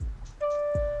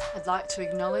I'd like to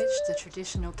acknowledge the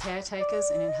traditional caretakers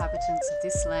and inhabitants of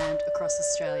this land across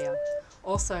Australia.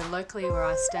 Also, locally where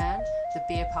I stand, the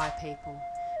Birpai people,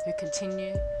 who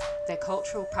continue their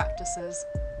cultural practices,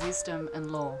 wisdom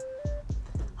and law.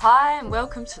 Hi and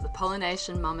welcome to the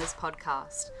Pollination Mamas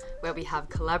podcast, where we have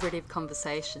collaborative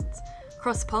conversations,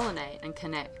 cross-pollinate and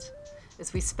connect,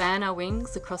 as we span our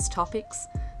wings across topics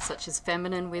such as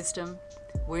feminine wisdom,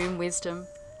 womb wisdom,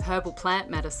 herbal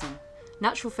plant medicine,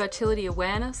 natural fertility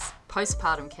awareness,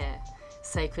 postpartum care,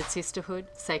 sacred sisterhood,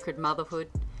 sacred motherhood,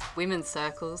 women's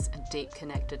circles and deep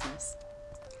connectedness.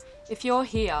 If you're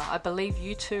here, I believe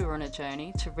you too are on a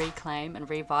journey to reclaim and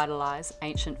revitalise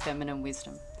ancient feminine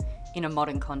wisdom in a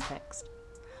modern context,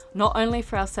 not only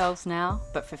for ourselves now,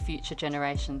 but for future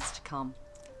generations to come.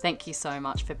 Thank you so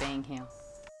much for being here.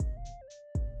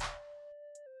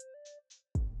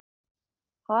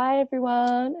 Hi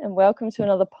everyone, and welcome to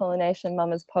another Pollination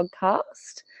Mamas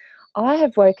podcast. I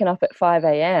have woken up at 5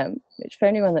 a.m, which for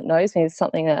anyone that knows me is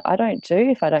something that I don't do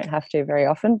if I don't have to very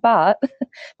often, but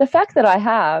the fact that I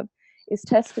have is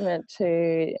testament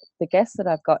to the guest that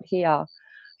I've got here,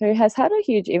 who has had a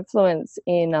huge influence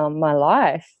in my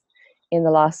life in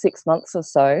the last 6 months or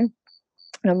so.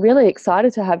 And I'm really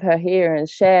excited to have her here and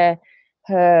share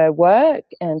her work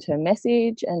and her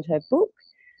message and her book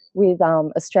with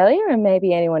Australia and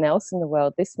maybe anyone else in the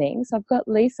world listening. So I've got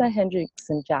Lisa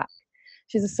Hendrickson Jack.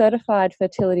 She's a certified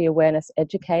fertility awareness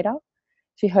educator.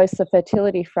 She hosts the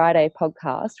Fertility Friday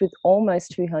podcast with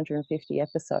almost 250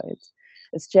 episodes.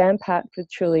 It's jam-packed with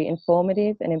truly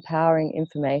informative and empowering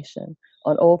information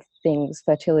on all things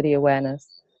fertility awareness.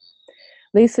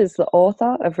 Lisa is the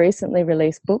author of recently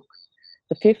released book,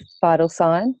 The Fifth Vital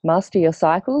Sign, Master Your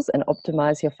Cycles and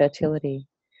Optimize Your Fertility.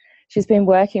 She's been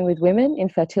working with women in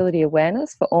fertility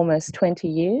awareness for almost 20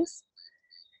 years.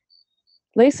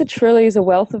 Lisa truly is a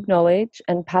wealth of knowledge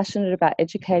and passionate about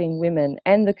educating women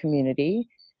and the community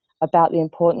about the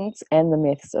importance and the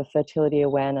myths of fertility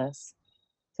awareness.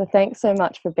 So thanks so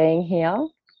much for being here.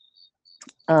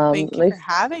 Thank you for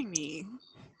having me.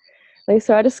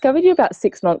 Lisa, I discovered you about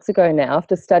 6 months ago now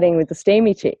after studying with the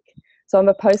Steamy Chick. So I'm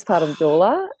a postpartum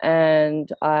doula,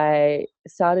 and I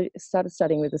started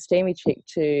studying with the Steamy Chick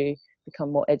to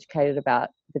become more educated about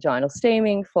vaginal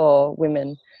steaming for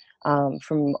women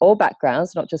from all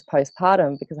backgrounds, not just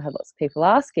postpartum, because I had lots of people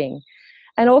asking.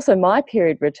 And also my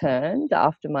period returned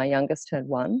after my youngest turned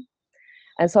 1.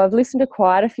 And so I've listened to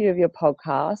quite a few of your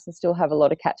podcasts and still have a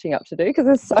lot of catching up to do because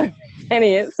there's so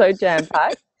many, it's so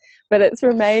jam-packed. But it's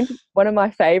remained one of my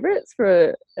favourites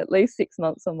for at least 6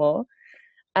 months or more,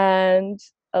 and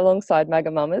alongside Maga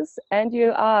Mamas. And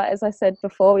you are, as I said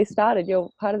before we started, you're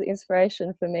part of the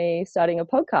inspiration for me starting a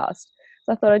podcast.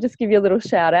 So I thought I'd just give you a little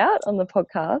shout out on the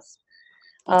podcast.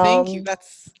 Well, thank you.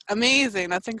 That's amazing.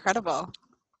 That's incredible.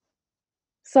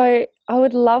 So I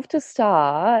would love to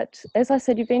start, as I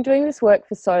said, you've been doing this work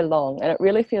for so long, and it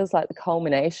really feels like the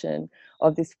culmination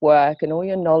of this work and all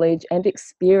your knowledge and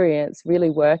experience really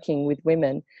working with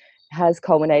women has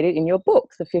culminated in your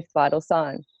book, The Fifth Vital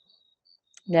Sign,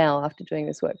 now after doing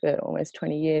this work for almost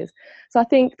 20 years. So I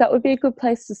think that would be a good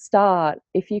place to start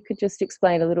if you could just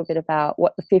explain a little bit about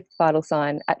what the fifth vital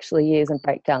sign actually is and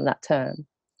break down that term.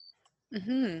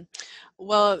 Mm-hmm.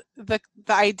 Well, the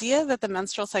idea that the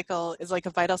menstrual cycle is like a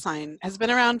vital sign has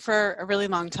been around for a really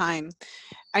long time.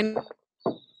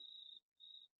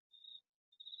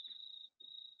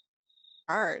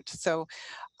 So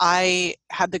I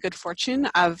had the good fortune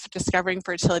of discovering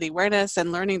fertility awareness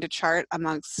and learning to chart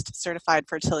amongst certified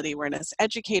fertility awareness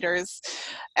educators.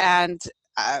 And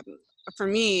for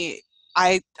me,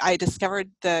 I discovered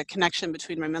the connection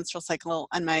between my menstrual cycle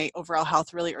and my overall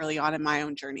health really early on in my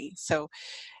own journey. So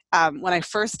when I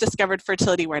first discovered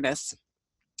fertility awareness,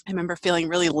 I remember feeling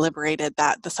really liberated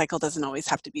that the cycle doesn't always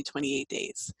have to be 28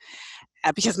 days.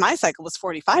 Because my cycle was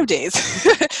 45 days.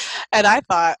 And I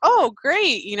thought, oh,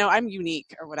 great, I'm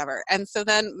unique or whatever. And so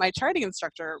then my charting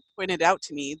instructor pointed out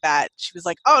to me that she was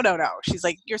like, oh, no. She's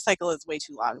like, your cycle is way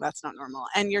too long. That's not normal.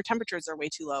 And your temperatures are way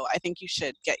too low. I think you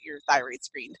should get your thyroid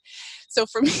screened. So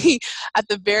for me, at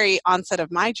the very onset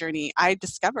of my journey, I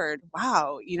discovered,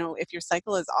 wow, if your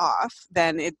cycle is off,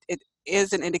 then it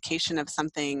is an indication of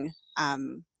something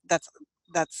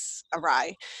that's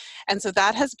awry. And so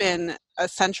that has been a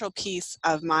central piece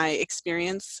of my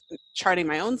experience charting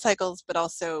my own cycles, but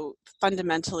also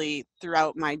fundamentally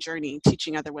throughout my journey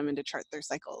teaching other women to chart their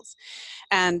cycles.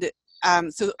 And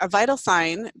so a vital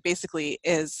sign basically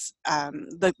is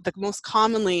the most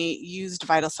commonly used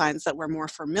vital signs that we're more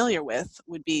familiar with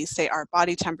would be, say, our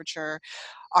body temperature,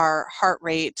 our heart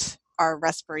rate, our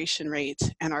respiration rate,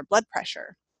 and our blood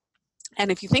pressure.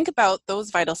 And if you think about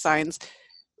those vital signs,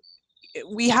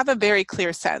 we have a very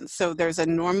clear sense. So there's a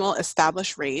normal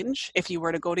established range. If you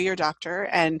were to go to your doctor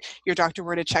and your doctor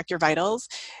were to check your vitals,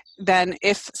 then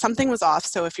if something was off,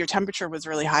 so if your temperature was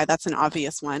really high, that's an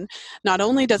obvious one. Not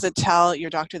only does it tell your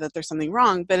doctor that there's something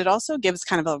wrong, but it also gives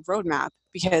kind of a roadmap,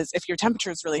 because if your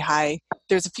temperature is really high,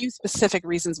 there's a few specific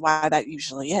reasons why that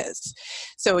usually is.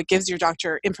 So it gives your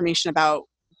doctor information about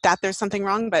that there's something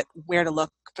wrong, but where to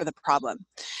look for the problem.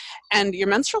 And your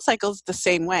menstrual cycle is the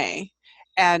same way.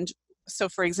 And so,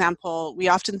 for example, we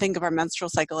often think of our menstrual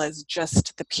cycle as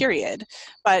just the period,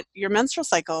 but your menstrual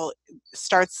cycle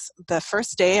starts the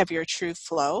first day of your true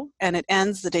flow and it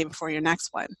ends the day before your next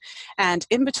one. And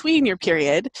in between your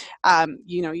period,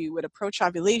 you would approach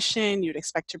ovulation, you'd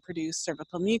expect to produce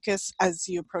cervical mucus as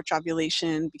you approach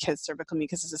ovulation, because cervical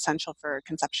mucus is essential for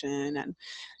conception, and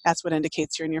that's what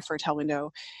indicates you're in your fertile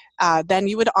window. Then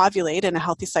you would ovulate. In a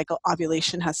healthy cycle,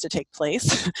 ovulation has to take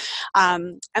place.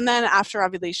 And then after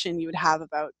ovulation, you would have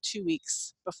about 2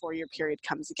 weeks before your period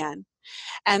comes again.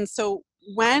 And so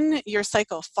when your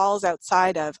cycle falls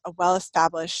outside of a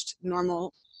well-established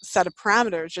normal set of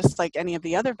parameters, just like any of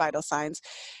the other vital signs,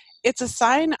 it's a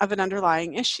sign of an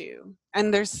underlying issue.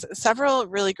 And there's several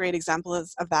really great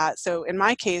examples of that. So in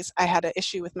my case, I had an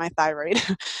issue with my thyroid.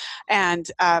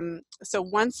 And so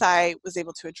once I was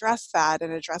able to address that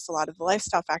and address a lot of the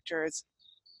lifestyle factors,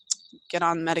 get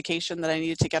on medication that I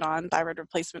needed to get on, thyroid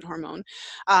replacement hormone,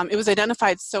 it was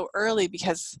identified so early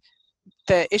because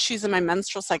the issues in my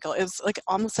menstrual cycle is like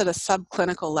almost at a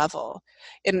subclinical level.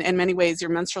 In many ways, your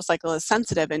menstrual cycle is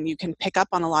sensitive and you can pick up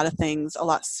on a lot of things a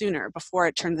lot sooner before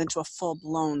it turns into a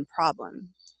full-blown problem,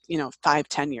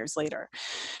 5-10 years later.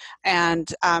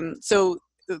 And so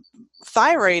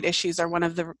thyroid issues are one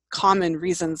of the common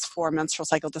reasons for menstrual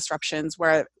cycle disruptions,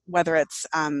 whether it's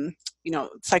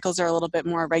cycles are a little bit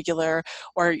more irregular,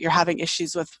 or you're having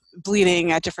issues with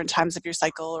bleeding at different times of your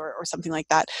cycle, or something like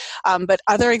that. But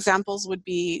other examples would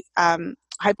be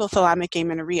hypothalamic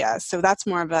amenorrhea. So that's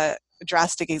more of a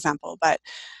drastic example. But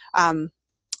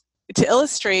to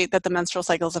illustrate that the menstrual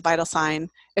cycle is a vital sign,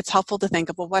 it's helpful to think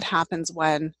of, well, what happens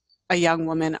when a young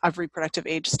woman of reproductive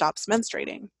age stops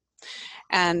menstruating?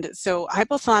 And so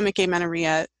hypothalamic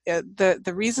amenorrhea,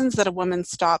 the reasons that a woman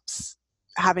stops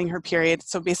having her period,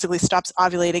 so basically stops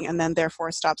ovulating and then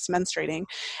therefore stops menstruating,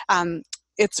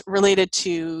 it's related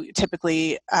to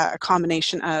typically a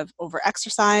combination of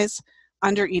overexercise,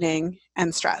 undereating,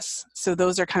 and stress. So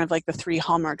those are kind of like the 3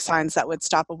 hallmark signs that would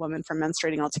stop a woman from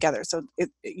menstruating altogether. So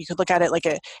you could look at it like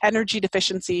an energy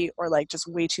deficiency, or like just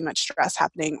way too much stress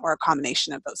happening, or a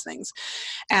combination of those things.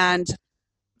 And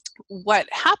what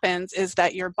happens is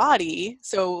that your body,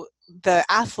 so the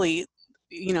athlete,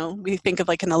 we think of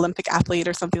like an Olympic athlete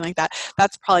or something like that.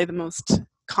 That's probably the most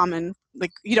common.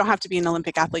 Like, you don't have to be an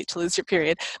Olympic athlete to lose your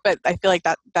period, but I feel like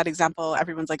that example,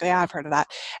 everyone's like, oh yeah, I've heard of that.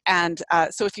 And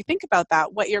so if you think about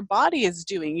that, what your body is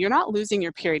doing, you're not losing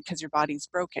your period because your body's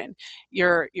broken.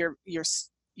 Your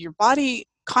body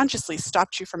consciously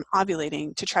stopped you from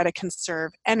ovulating to try to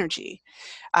conserve energy,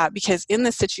 because in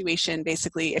this situation,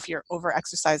 basically, if you're over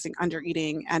exercising, under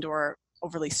eating, and or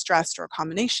overly stressed, or a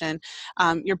combination,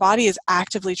 your body is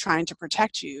actively trying to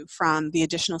protect you from the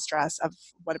additional stress of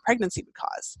what a pregnancy would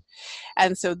cause.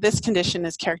 And so this condition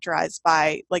is characterized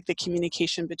by like the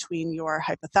communication between your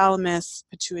hypothalamus,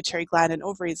 pituitary gland, and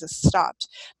ovaries is stopped,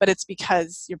 but it's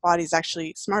because your body's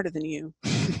actually smarter than you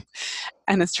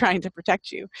and is trying to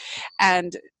protect you.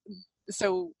 And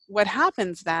so what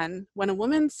happens then when a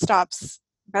woman stops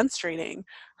menstruating,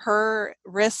 her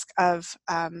risk of,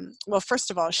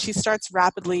 first of all, she starts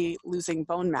rapidly losing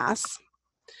bone mass.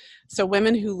 So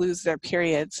women who lose their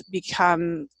periods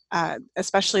become,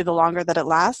 especially the longer that it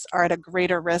lasts, are at a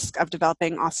greater risk of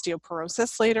developing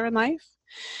osteoporosis later in life.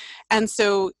 And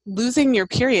so losing your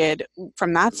period,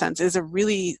 from that sense, is a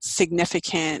really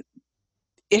significant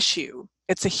issue.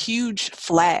 It's a huge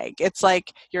flag. It's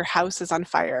like your house is on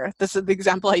fire. This is the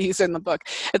example I use in the book.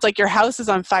 It's like your house is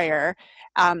on fire.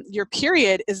 Your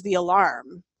period is the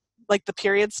alarm. Like the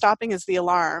period stopping is the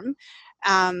alarm.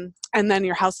 And then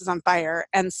your house is on fire.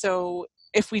 And so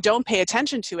if we don't pay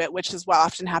attention to it, which is what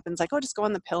often happens, like, oh, just go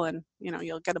on the pill and,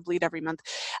 you'll get a bleed every month.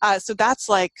 So that's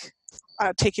like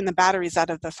taking the batteries out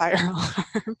of the fire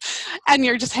alarm. And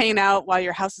you're just hanging out while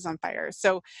your house is on fire.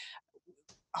 So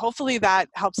hopefully that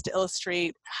helps to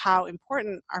illustrate how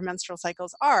important our menstrual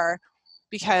cycles are,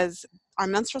 because our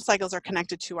menstrual cycles are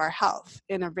connected to our health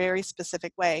in a very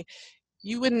specific way.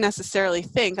 You wouldn't necessarily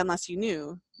think, unless you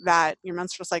knew, that your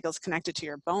menstrual cycle is connected to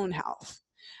your bone health.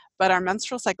 But our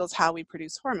menstrual cycle is how we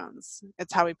produce hormones.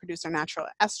 It's how we produce our natural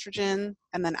estrogen,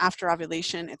 and then after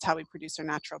ovulation, it's how we produce our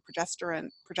natural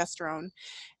progesterone.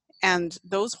 And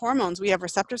those hormones, we have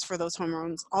receptors for those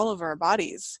hormones all over our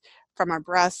bodies, from our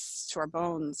breasts to our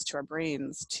bones to our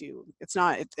brains. To it's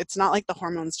not like the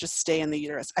hormones just stay in the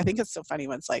uterus. I think it's so funny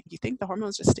when it's like, you think the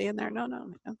hormones just stay in there? No,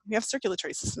 we have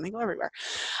circulatory system, they go everywhere.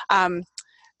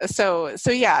 So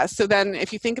then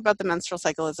if you think about the menstrual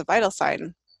cycle as a vital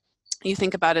sign, you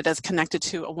think about it as connected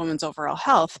to a woman's overall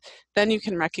health, then you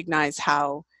can recognize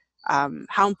how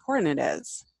important it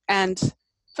is. And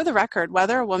for the record,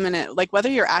 whether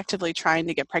you're actively trying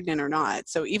to get pregnant or not,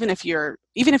 so even if you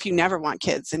never want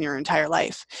kids in your entire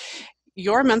life,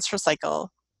 your menstrual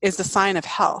cycle is a sign of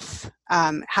health.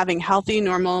 Having healthy,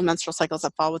 normal menstrual cycles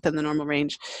that fall within the normal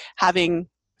range, having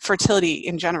fertility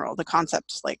in general, the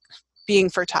concept like being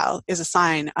fertile, is a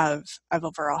sign of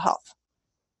overall health.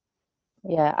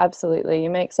 Yeah, absolutely. You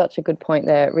make such a good point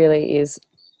there. It really is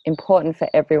important for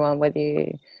everyone, whether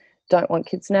you don't want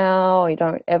kids now or you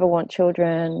don't ever want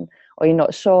children or you're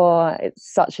not sure.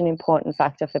 It's such an important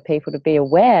factor for people to be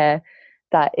aware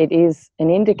that it is an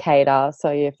indicator.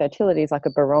 So your fertility is like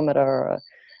a barometer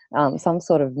or some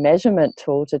sort of measurement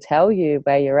tool to tell you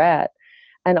where you're at.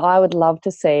 And I would love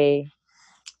to see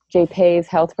GPs,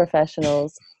 health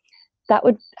professionals, that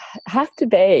would have to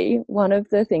be one of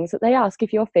the things that they ask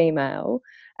if you're female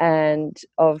and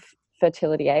of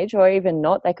fertility age, or even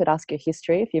not. They could ask your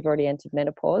history if you've already entered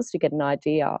menopause to get an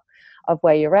idea of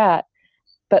where you're at.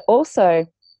 But also,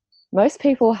 most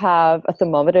people have a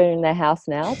thermometer in their house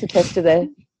now to test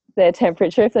their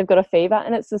temperature if they've got a fever.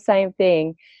 And it's the same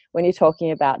thing when you're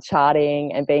talking about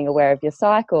charting and being aware of your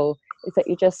cycle, is that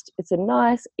it's a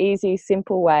nice, easy,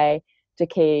 simple way to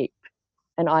keep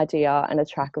an idea and a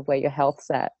track of where your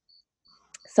health's at.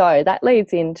 So that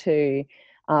leads into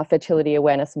fertility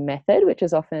awareness method, which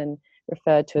is often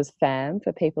referred to as FAM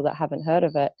for people that haven't heard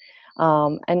of it.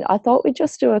 And I thought we'd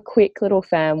just do a quick little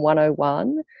FAM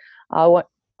 101. I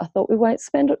thought we won't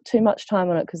spend too much time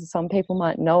on it because some people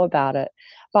might know about it.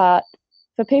 But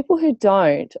for people who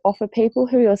don't, or for people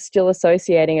who are still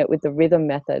associating it with the rhythm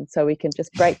method, so we can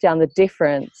just break down the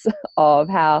difference of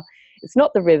how it's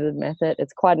not the rhythm method,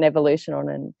 it's quite an evolution on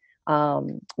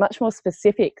and much more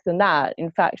specific than that. In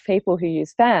fact, people who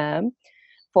use FAM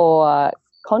for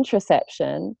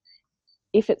contraception,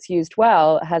 if it's used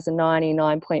well, it has a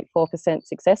 99.4%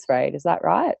 success rate. Is that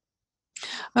right?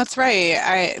 That's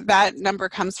right. That number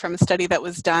comes from a study that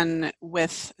was done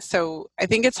with, so I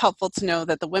think it's helpful to know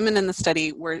that the women in the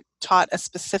study were taught a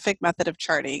specific method of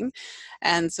charting.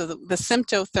 And so the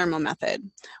symptothermal method.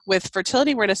 With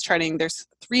fertility awareness charting, there's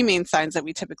three main signs that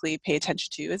we typically pay attention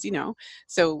to, as you know.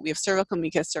 So we have cervical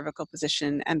mucus, cervical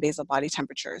position, and basal body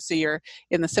temperature. So you're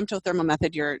in the symptothermal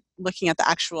method, you're looking at the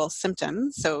actual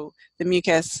symptoms. So the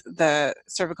mucus, the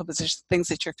cervical position, things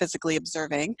that you're physically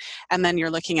observing, and then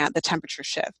you're looking at the temperature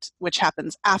shift, which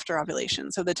happens after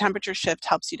ovulation. So the temperature shift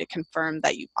helps you to confirm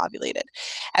that you've ovulated.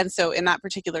 And so in that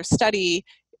particular study,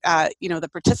 the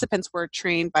participants were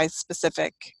trained by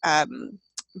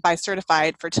by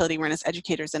certified fertility awareness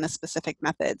educators in a specific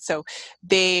method. So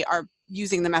they are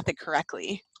using the method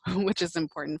correctly, which is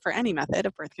important for any method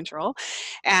of birth control.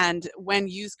 And when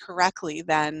used correctly,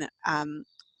 then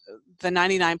the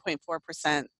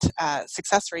 99.4%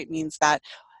 success rate means that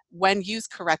when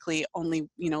used correctly, only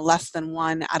less than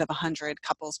 1 out of 100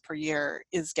 couples per year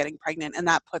is getting pregnant, and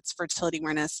that puts fertility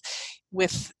awareness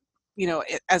with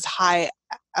as high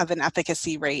of an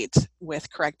efficacy rate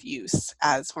with correct use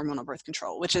as hormonal birth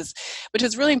control, which is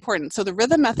really important. So the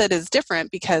rhythm method is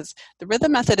different because the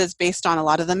rhythm method is based on a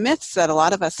lot of the myths that a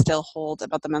lot of us still hold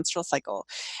about the menstrual cycle.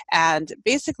 And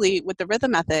basically with the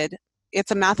rhythm method,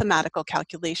 it's a mathematical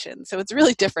calculation. So it's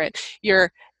really different.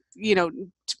 You're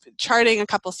charting a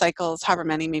couple cycles, however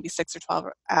many, maybe 6 or 12,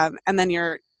 and then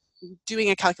you're doing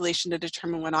a calculation to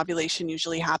determine when ovulation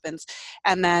usually happens.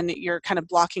 And then you're kind of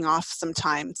blocking off some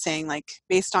time saying, like,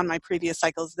 based on my previous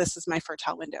cycles, this is my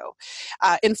fertile window,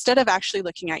 instead of actually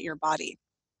looking at your body.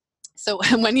 So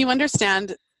when you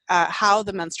understand how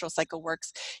the menstrual cycle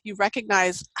works, you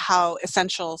recognize how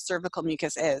essential cervical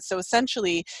mucus is. So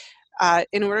essentially,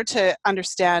 in order to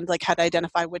understand how to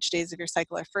identify which days of your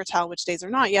cycle are fertile, which days are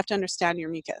not, you have to understand your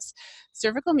mucus.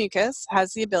 Cervical mucus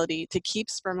has the ability to keep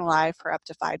sperm alive for up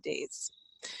to 5 days.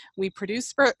 We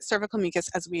produce cervical mucus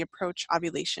as we approach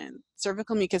ovulation.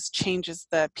 Cervical mucus changes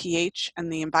the pH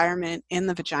and the environment in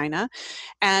the vagina,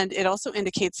 and it also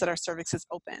indicates that our cervix is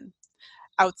open.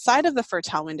 Outside of the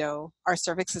fertile window, our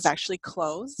cervix is actually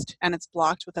closed and it's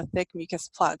blocked with a thick mucus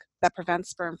plug that prevents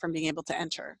sperm from being able to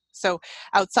enter. So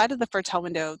outside of the fertile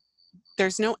window,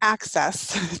 there's no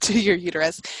access to your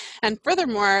uterus. And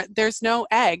furthermore, there's no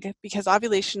egg because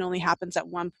ovulation only happens at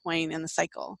one point in the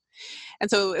cycle. And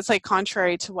so it's like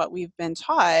contrary to what we've been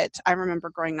taught. I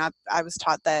remember growing up, I was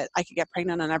taught that I could get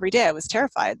pregnant on every day. I was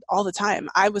terrified all the time.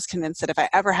 I was convinced that if I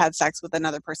ever had sex with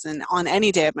another person on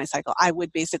any day of my cycle, I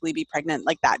would basically be pregnant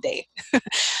like that day.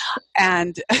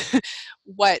 And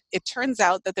what it turns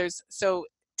out that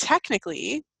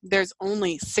technically, there's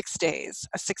only 6 days,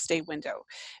 a 6-day window,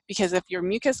 because if your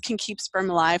mucus can keep sperm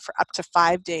alive for up to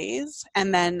 5 days,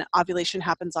 and then ovulation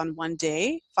happens on 1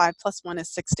 day, 5 plus 1 is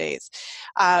 6 days.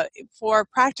 For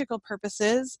practical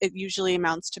purposes, it usually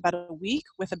amounts to about a week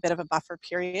with a bit of a buffer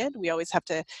period. We always have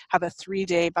to have a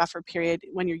 3-day buffer period.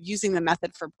 When you're using the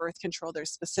method for birth control,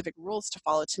 there's specific rules to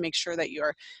follow to make sure that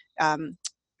you're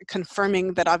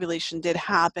confirming that ovulation did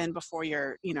happen before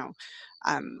you're,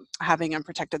 having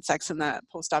unprotected sex in the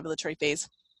post-ovulatory phase.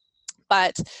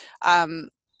 But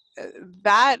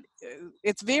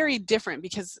it's very different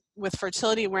because with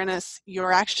fertility awareness,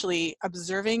 you're actually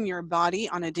observing your body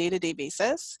on a day-to-day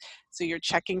basis. So you're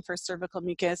checking for cervical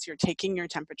mucus, you're taking your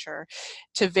temperature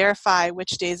to verify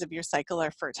which days of your cycle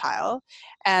are fertile.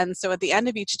 And so at the end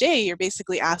of each day, you're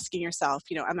basically asking yourself,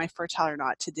 am I fertile or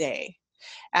not today?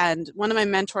 And one of my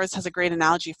mentors has a great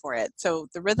analogy for it. So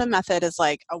the rhythm method is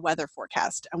like a weather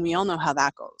forecast, and we all know how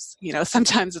that goes.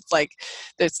 Sometimes it's like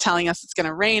it's telling us it's going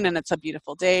to rain and it's a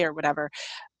beautiful day or whatever.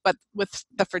 But with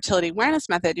the fertility awareness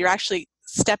method, you're actually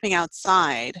stepping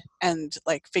outside and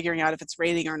like figuring out if it's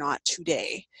raining or not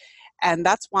today. And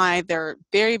that's why they're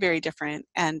very, very different.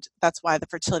 And that's why the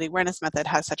fertility awareness method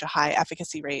has such a high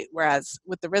efficacy rate. Whereas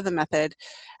with the rhythm method,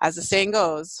 as the saying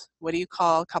goes, what do you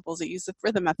call couples that use the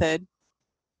rhythm method?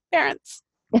 Parents.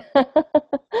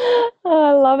 Oh,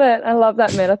 I love it. I love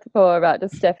that metaphor about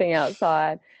just stepping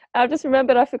outside. I just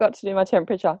remembered I forgot to do my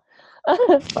temperature.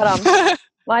 But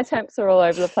my temps are all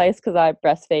over the place because I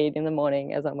breastfeed in the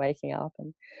morning as I'm waking up.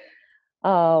 And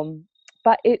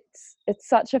but it's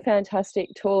such a fantastic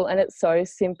tool, and it's so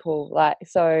simple.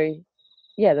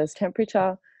 There's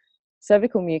temperature,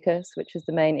 cervical mucus, which is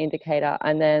the main indicator,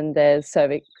 and then there's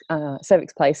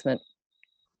cervix placement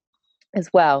as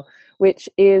well, which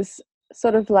is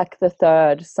sort of like the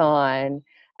third sign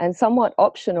and somewhat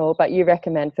optional, but you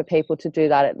recommend for people to do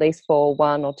that at least for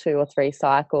 1 or 2 or 3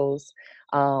 cycles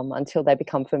until they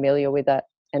become familiar with it,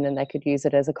 and then they could use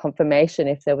it as a confirmation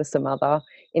if there were some other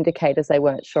indicators they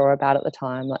weren't sure about at the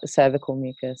time, like the cervical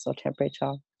mucus or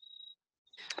temperature.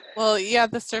 Well, yeah,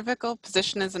 the cervical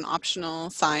position is an optional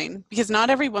sign because not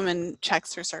every woman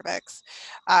checks her cervix.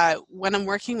 When I'm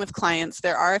working with clients,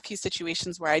 there are a few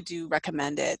situations where I do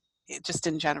recommend it just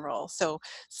in general. So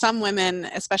some women,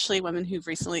 especially women who've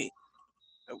recently,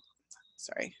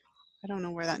 I don't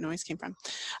know where that noise came from.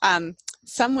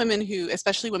 Some women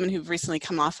especially women who've recently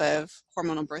come off of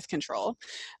hormonal birth control,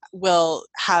 will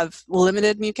have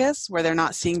limited mucus where they're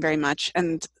not seeing very much.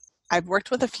 And I've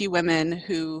worked with a few women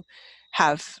who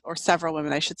or several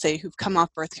women, I should say, who've come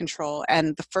off birth control,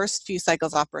 and the first few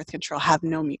cycles off birth control have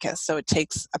no mucus. So it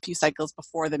takes a few cycles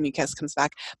before the mucus comes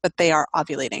back, but they are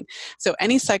ovulating. So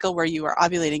any cycle where you are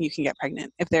ovulating, you can get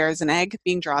pregnant. If there is an egg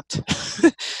being dropped,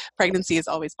 pregnancy is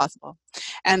always possible.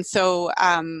 And so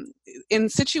in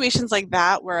situations like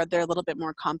that, where they're a little bit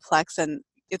more complex and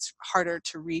it's harder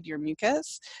to read your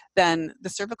mucus, then the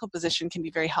cervical position can be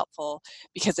very helpful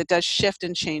because it does shift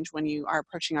and change when you are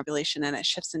approaching ovulation, and it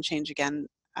shifts and changes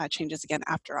again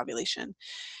after ovulation.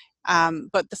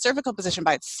 But the cervical position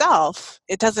by itself,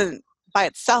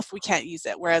 we can't use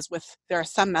it. Whereas there are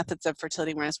some methods of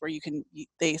fertility awareness where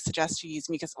they suggest you use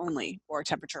mucus only or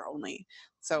temperature only.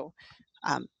 So,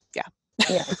 yeah.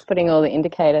 Yeah, it's putting all the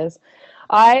indicators.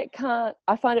 I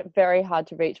find it very hard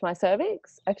to reach my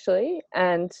cervix, actually.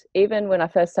 And even when I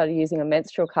first started using a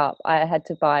menstrual cup, I had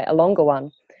to buy a longer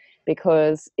one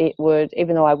because it would,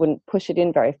 even though I wouldn't push it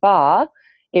in very far,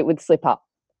 it would slip up.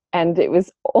 And it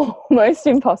was almost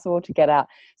impossible to get out.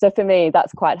 So for me,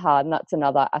 that's quite hard. And that's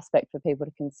another aspect for people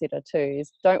to consider too,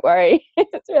 is don't worry,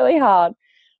 it's really hard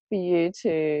for you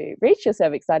to reach your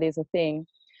cervix. That is a thing.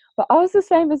 But I was the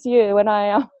same as you when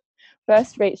I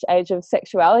first reached age of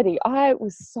sexuality. I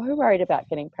was so worried about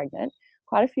getting pregnant.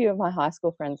 Quite a few of my high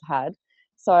school friends had.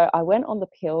 So I went on the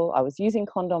pill. I was using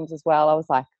condoms as well. I was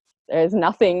like, there's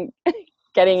nothing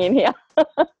getting in here.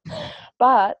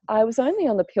 But I was only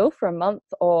on the pill for a month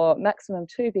or maximum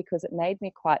 2 because it made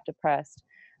me quite depressed.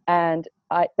 And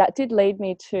that did lead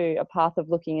me to a path of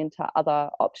looking into other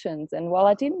options. And while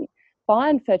I didn't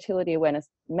find fertility awareness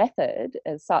method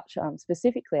as such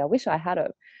specifically, I wish I had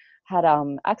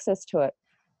access to it.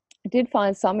 I did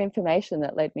find some information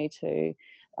that led me to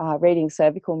reading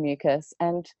cervical mucus,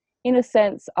 and in a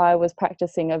sense, I was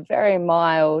practicing a very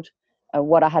mild,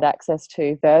 what I had access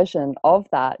to version of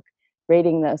that,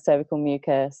 reading the cervical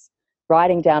mucus,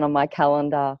 writing down on my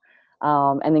calendar,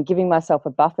 and then giving myself a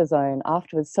buffer zone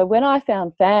afterwards. So when I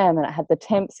found FAM and it had the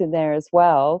temps in there as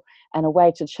well and a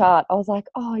way to chart, I was like,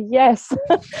 oh, yes,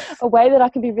 a way that I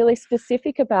can be really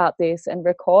specific about this and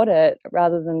record it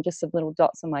rather than just some little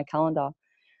dots on my calendar.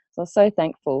 So I'm so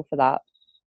thankful for that.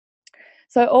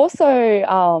 So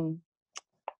also,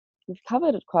 we've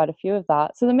covered quite a few of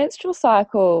that. So the menstrual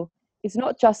cycle is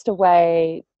not just a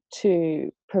way to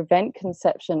prevent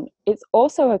conception, it's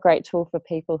also a great tool for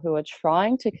people who are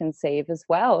trying to conceive as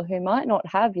well, who might not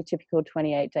have your typical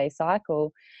 28-day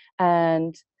cycle.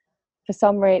 And for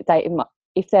some reason,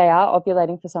 if they are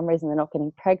ovulating for some reason, they're not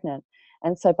getting pregnant.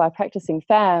 And so by practicing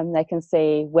FAM, they can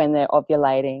see when they're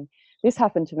ovulating. This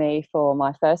happened to me for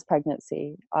my first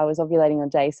pregnancy. I was ovulating on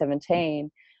day 17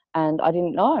 and I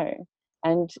didn't know.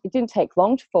 And it didn't take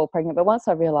long to fall pregnant, but once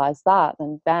I realised that,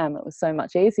 then bam, it was so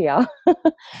much easier.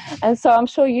 And so I'm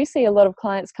sure you see a lot of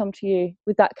clients come to you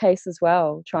with that case as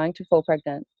well, trying to fall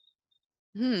pregnant.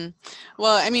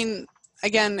 Well, I mean,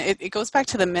 again, it goes back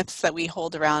to the myths that we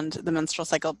hold around the menstrual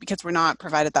cycle because we're not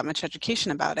provided that much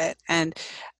education about it. And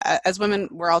as women,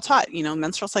 we're all taught,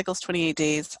 menstrual cycle is 28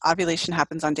 days, ovulation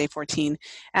happens on day 14.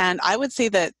 And I would say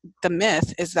that the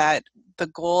myth is that the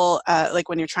goal, like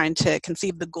when you're trying to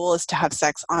conceive, the goal is to have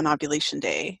sex on ovulation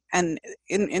day. And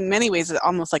in many ways, it's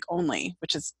almost like only,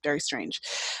 which is very strange.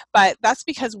 But that's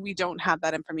because we don't have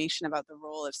that information about the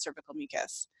role of cervical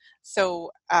mucus.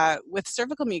 So with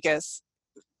cervical mucus,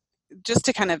 just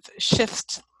to kind of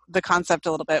shift the concept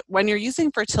a little bit, when you're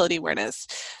using fertility awareness,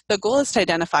 the goal is to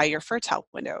identify your fertile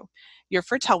window. Your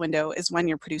fertile window is when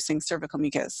you're producing cervical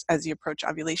mucus as you approach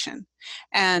ovulation.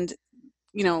 And,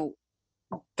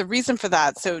 the reason for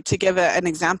that, so to give an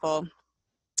example,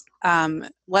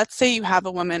 let's say you have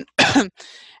a woman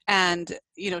and,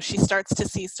 she starts to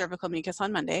see cervical mucus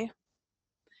on Monday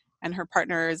and her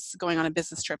partner is going on a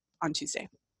business trip on Tuesday.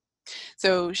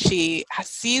 So she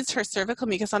sees her cervical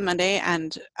mucus on Monday,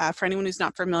 and for anyone who's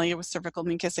not familiar with cervical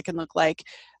mucus, it can look like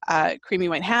creamy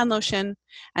white hand lotion,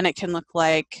 and it can look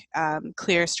like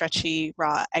clear, stretchy,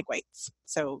 raw egg whites.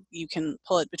 So you can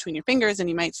pull it between your fingers and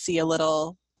you might see a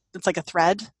little, it's like a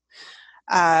thread.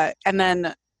 And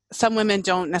then some women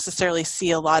don't necessarily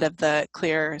see a lot of the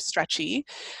clear, stretchy,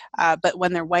 but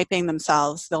when they're wiping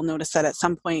themselves, they'll notice that at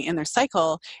some point in their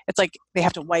cycle, it's like they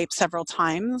have to wipe several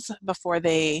times before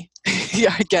they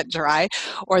get dry,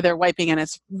 or they're wiping and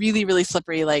it's really, really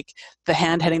slippery, like the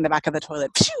hand hitting the back of the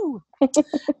toilet.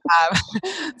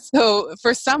 So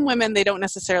for some women, they don't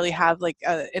necessarily have like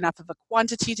enough of a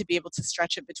quantity to be able to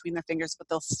stretch it between their fingers, but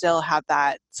they'll still have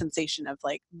that sensation of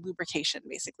like lubrication,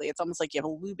 basically. It's almost like you have a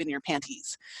lube in your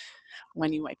panties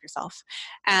when you wipe yourself.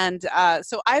 And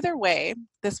so either way,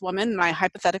 this woman, my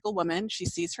hypothetical woman, she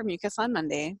sees her mucus on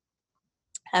Monday,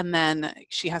 and then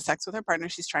she has sex with her partner.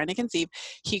 She's trying to conceive.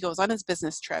 He goes on his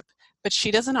business trip, but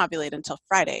she doesn't ovulate until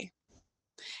Friday.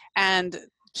 And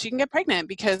she can get pregnant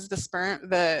because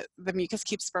the mucus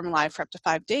keeps sperm alive for up to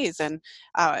 5 days. And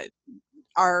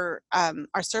our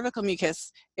cervical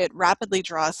mucus, it rapidly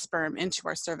draws sperm into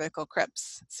our cervical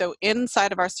crypts. So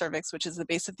inside of our cervix, which is the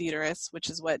base of the uterus, which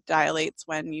is what dilates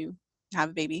when you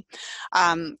have a baby,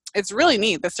 it's really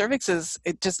neat. The cervix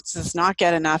it just does not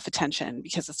get enough attention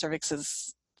because the cervix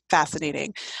is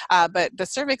fascinating. But the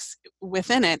cervix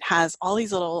within it has all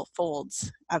these little folds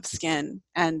of skin,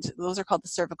 and those are called the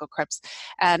cervical crypts.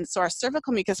 And so our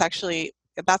cervical mucus actually,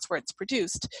 that's where it's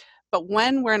produced. But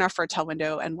when we're in our fertile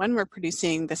window and when we're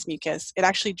producing this mucus, it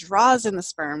actually draws in the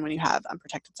sperm when you have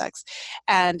unprotected sex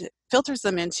and filters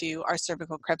them into our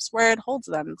cervical crypts where it holds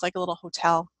them. It's like a little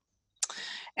hotel.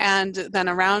 And then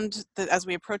as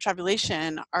we approach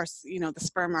ovulation, the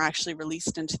sperm are actually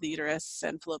released into the uterus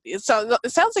and fallopian. So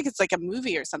it sounds like it's like a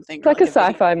movie or something. It's like a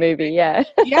sci-fi movie, yeah.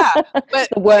 Yeah. But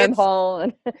the wormhole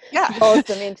and yeah, holds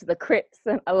them into the crypts.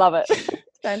 And I love it.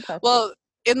 It's fantastic. Well,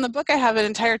 in the book, I have an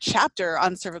entire chapter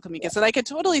on cervical mucus, and I could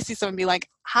totally see someone be like,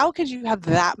 how could you have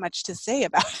that much to say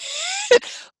about it?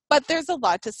 But there's a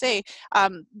lot to say.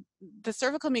 The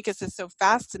cervical mucus is so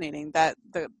fascinating that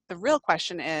the real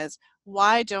question is,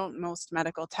 why don't most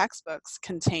medical textbooks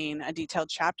contain a detailed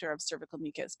chapter of cervical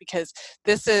mucus? Because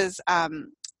this is a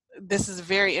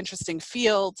very interesting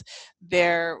field.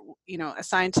 There, a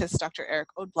scientist, Dr. Eric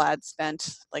Odblad,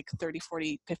 spent like 30,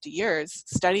 40, 50 years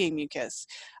studying mucus,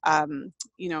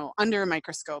 under a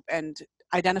microscope and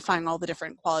identifying all the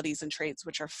different qualities and traits,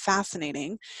 which are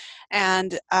fascinating.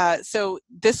 And so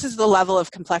this is the level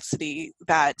of complexity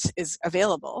that is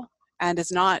available and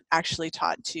is not actually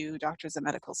taught to doctors in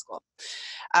medical school.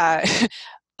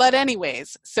 But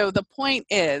anyways, so the point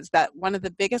is that one of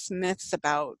the biggest myths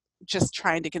about just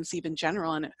trying to conceive in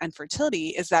general and fertility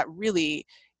is that really,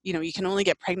 you can only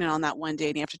get pregnant on that one day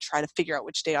and you have to try to figure out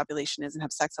which day ovulation is and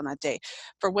have sex on that day.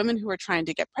 For women who are trying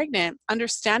to get pregnant,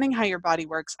 understanding how your body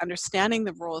works, understanding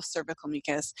the role of cervical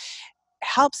mucus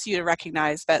helps you to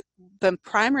recognize that the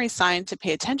primary sign to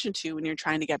pay attention to when you're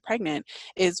trying to get pregnant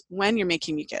is when you're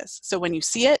making mucus. So when you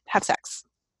see it, have sex.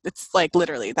 It's like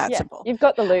literally that simple. You've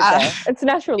got the lube there. It's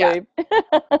natural lube.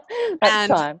 That's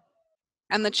time.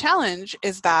 And the challenge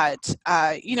is that,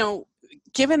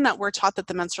 given that we're taught that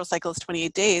the menstrual cycle is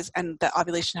 28 days and that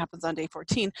ovulation happens on day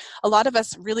 14, a lot of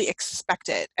us really expect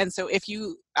it. And so if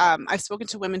you, I've spoken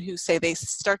to women who say they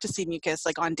start to see mucus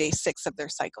like on day 6 of their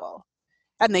cycle.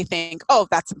 And they think, oh,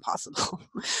 that's impossible.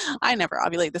 I never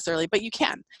ovulate this early, but you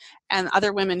can. And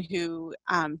other women who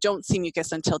don't see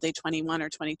mucus until day 21 or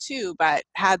 22, but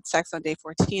had sex on day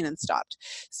 14 and stopped.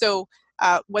 So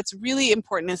what's really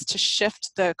important is to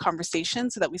shift the conversation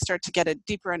so that we start to get a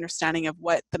deeper understanding of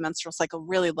what the menstrual cycle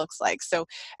really looks like. So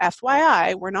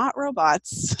FYI, we're not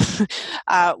robots.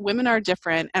 Women are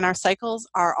different, and our cycles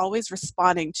are always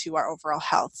responding to our overall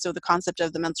health. So the concept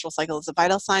of the menstrual cycle is a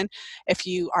vital sign. If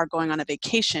you are going on a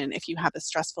vacation, if you have a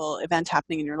stressful event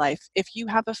happening in your life, if you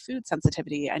have a food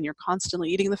sensitivity and you're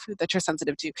constantly eating the food that you're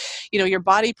sensitive to, your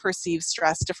body perceives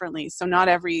stress differently. So not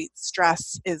every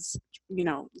stress is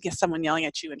someone yelling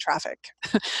at you in traffic.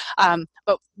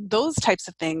 But those types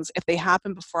of things, if they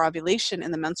happen before ovulation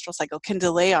in the menstrual cycle, can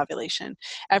delay ovulation.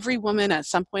 Every woman at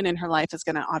some point in her life is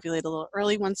going to ovulate a little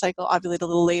early one cycle, ovulate a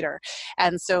little later.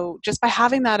 And so just by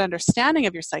having that understanding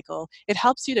of your cycle, it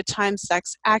helps you to time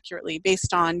sex accurately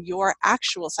based on your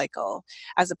actual cycle,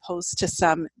 as opposed to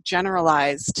some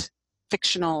generalized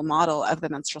fictional model of the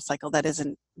menstrual cycle that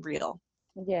isn't real.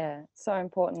 Yeah, so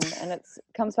important. And it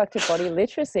comes back to body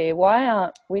literacy. Why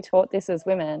aren't we taught this as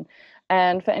women?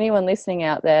 And for anyone listening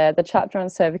out there, the chapter on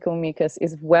cervical mucus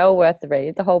is well worth the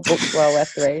read. The whole book's well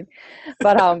worth the read.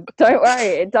 But don't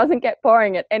worry, it doesn't get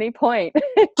boring at any point.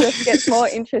 It just gets more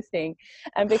interesting.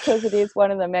 And because it is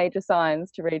one of the major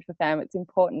signs to read for fam, it's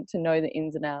important to know the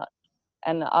ins and outs.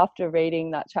 And after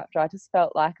reading that chapter, I just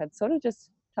felt like I'd sort of just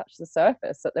touched the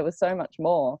surface, that there was so much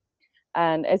more.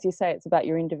 And as you say, it's about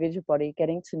your individual body,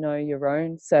 getting to know your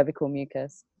own cervical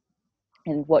mucus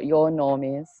and what your norm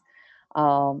is,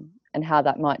 and how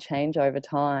that might change over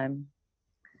time.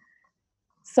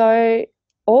 So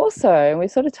also, and we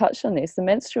sort of touched on this, the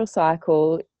menstrual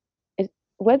cycle,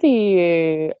 whether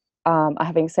you are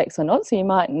having sex or not, so you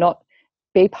might not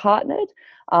be partnered,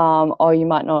 or you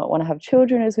might not want to have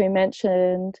children, as we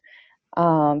mentioned.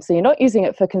 So you're not using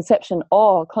it for conception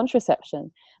or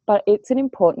contraception, but it's an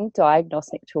important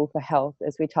diagnostic tool for health,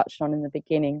 as we touched on in the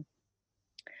beginning.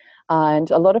 And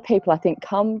a lot of people, I think,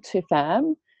 come to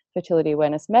FAM, Fertility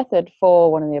Awareness Method,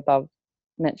 for one of the above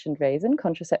mentioned reason,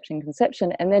 contraception,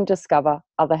 conception, and then discover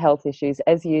other health issues,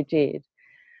 as you did.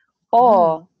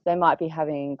 Or they might be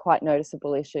having quite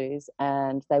noticeable issues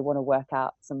and they want to work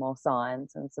out some more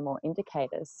signs and some more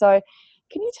indicators. So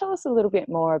can you tell us a little bit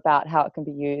more about how it can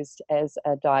be used as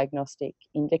a diagnostic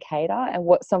indicator and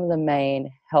what some of the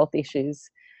main health issues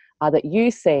are that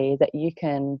you see that you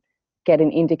can get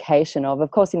an indication of?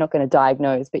 Of course, you're not going to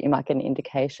diagnose, but you might get an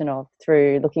indication of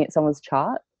through looking at someone's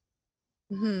chart.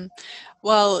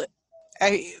 Well,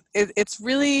 it's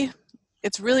really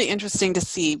interesting to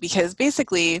see, because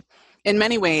basically, in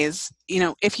many ways,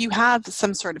 if you have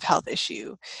some sort of health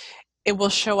issue, it will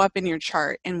show up in your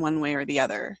chart in one way or the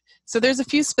other. So there's a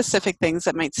few specific things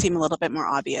that might seem a little bit more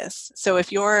obvious. So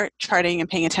if you're charting and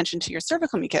paying attention to your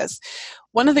cervical mucus,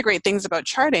 one of the great things about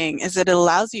charting is that it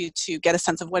allows you to get a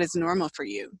sense of what is normal for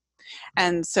you.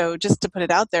 And so just to put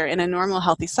it out there, in a normal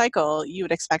healthy cycle, you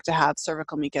would expect to have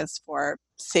cervical mucus for,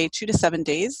 say, 2 to 7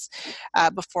 days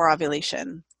before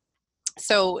ovulation.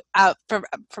 So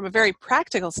from a very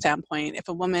practical standpoint, if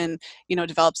a woman,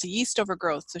 develops a yeast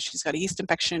overgrowth, so she's got a yeast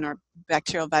infection or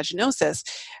bacterial vaginosis,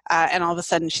 and all of a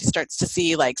sudden she starts to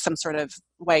see like some sort of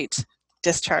white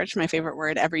discharge, my favorite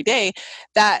word, every day,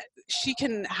 that she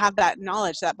can have that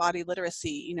knowledge, that body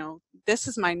literacy, this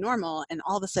is my normal, and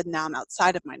all of a sudden now I'm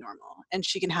outside of my normal. And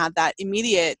she can have that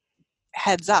immediate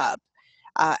heads up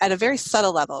at a very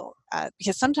subtle level,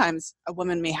 because sometimes a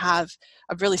woman may have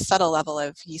a really subtle level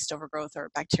of yeast overgrowth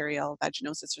or bacterial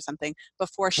vaginosis or something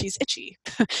before she's itchy.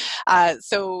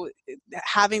 So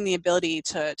having the ability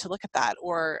to look at that,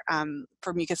 or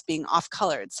for mucus being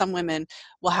off-colored, some women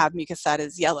will have mucus that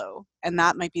is yellow, and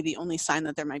that might be the only sign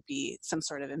that there might be some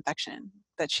sort of infection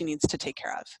that she needs to take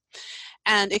care of.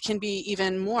 And it can be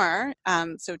even more,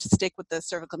 so to stick with the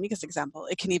cervical mucus example,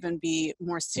 it can even be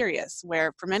more serious,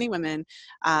 where for many women,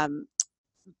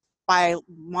 by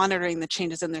monitoring the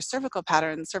changes in their cervical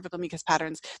patterns, cervical mucus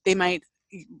patterns, they might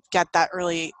get that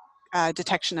early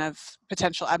detection of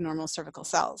potential abnormal cervical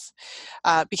cells.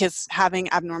 Because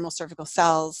having abnormal cervical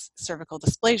cells, cervical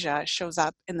dysplasia, shows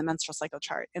up in the menstrual cycle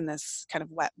chart in this kind of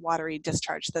wet, watery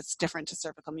discharge that's different to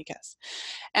cervical mucus.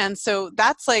 And so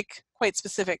that's like quite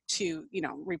specific to, you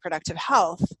know, reproductive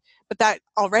health, but that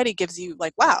already gives you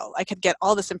like, wow, I could get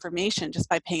all this information just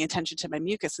by paying attention to my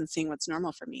mucus and seeing what's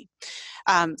normal for me.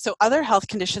 So other health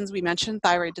conditions, we mentioned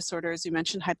thyroid disorders, we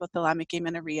mentioned hypothalamic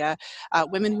amenorrhea,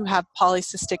 women who have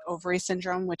polycystic ovary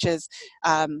syndrome, which is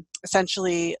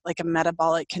essentially like a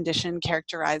metabolic condition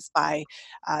characterized by,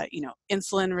 you know,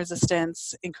 insulin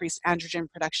resistance, increased androgen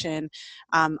production.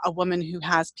 A woman who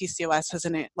has PCOS has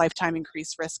a lifetime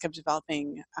increased risk of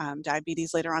developing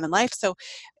diabetes later on in life. So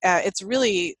it's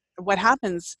really what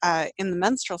happens in the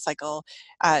menstrual cycle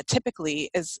typically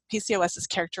is PCOS is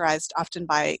characterized often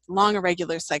by long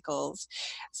irregular cycles.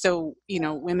 So, you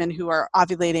know, women who are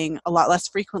ovulating a lot less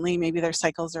frequently, maybe their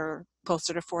cycles are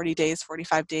closer to 40 days,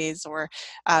 45 days, or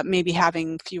maybe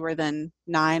having fewer than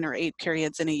 9 or 8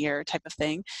 periods in a year type of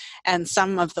thing. And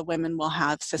some of the women will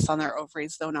have cysts on their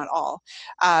ovaries, though not all.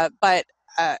 But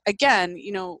again,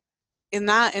 you know, in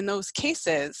those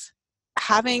cases,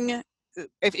 having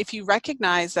if you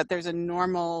recognize that there's a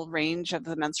normal range of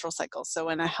the menstrual cycle, so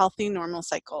in a healthy normal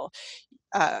cycle,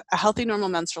 a healthy normal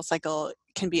menstrual cycle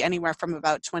can be anywhere from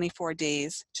about 24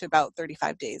 days to about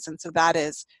 35 days. And so that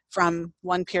is from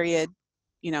one period,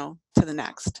 you know, to the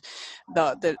next,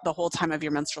 the whole time of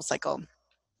your menstrual cycle.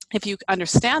 If you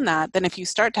understand that, then if you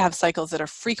start to have cycles that are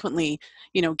frequently,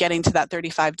 you know, getting to that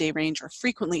 35-day range or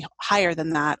frequently higher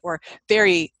than that, or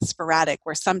very sporadic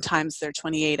where sometimes they're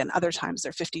 28 and other times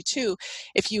they're 52,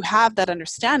 if you have that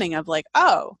understanding of like,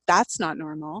 oh, that's not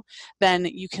normal, then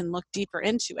you can look deeper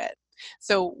into it.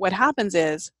 So what happens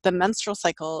is the menstrual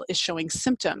cycle is showing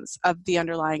symptoms of the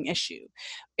underlying issue.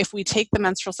 If we take the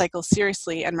menstrual cycle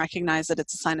seriously and recognize that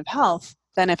it's a sign of health,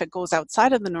 then if it goes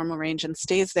outside of the normal range and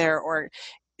stays there, or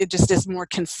it just is more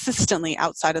consistently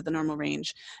outside of the normal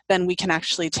range, then we can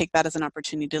actually take that as an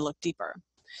opportunity to look deeper.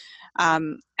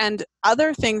 And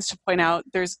other things to point out,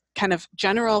 there's kind of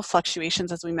general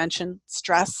fluctuations, as we mentioned.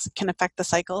 Stress can affect the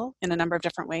cycle in a number of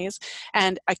different ways.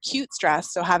 And acute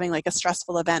stress, so having like a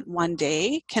stressful event one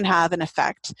day, can have an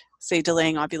effect, say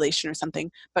delaying ovulation or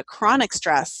something. But chronic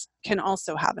stress can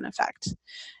also have an effect.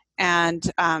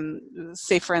 And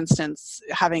say, for instance,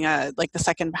 having the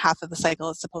second half of the cycle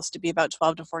is supposed to be about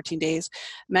 12 to 14 days.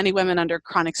 Many women under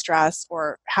chronic stress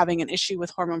or having an issue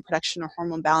with hormone production or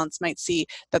hormone balance might see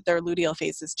that their luteal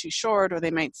phase is too short, or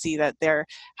they might see that they're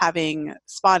having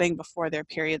spotting before their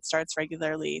period starts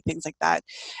regularly, things like that.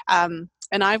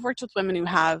 And I've worked with women who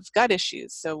have gut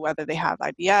issues, so whether they have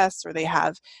IBS or they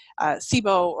have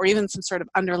SIBO or even some sort of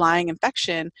underlying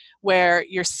infection where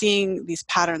you're seeing these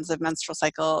patterns of menstrual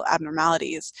cycle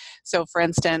abnormalities. So for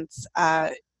instance,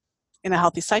 in a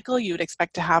healthy cycle, you would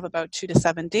expect to have about 2 to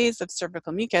 7 days of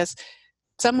cervical mucus.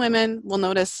 Some women will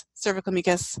notice cervical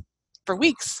mucus for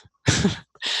weeks,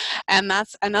 and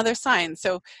that's another sign.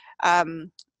 So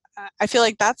I feel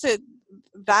like that's it.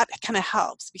 That kind of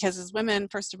helps, because as women,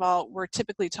 first of all, we're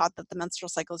typically taught that the menstrual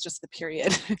cycle is just the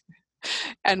period.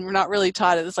 And we're not really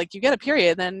taught it's like you get a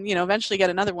period, then, you know, eventually get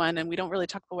another one, and we don't really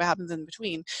talk about what happens in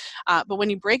between. But when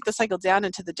you break the cycle down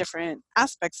into the different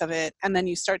aspects of it, and then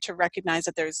you start to recognize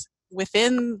that there's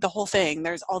within the whole thing,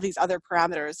 there's all these other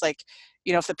parameters, like,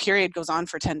 you know, if the period goes on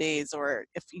for 10 days, or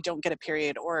if you don't get a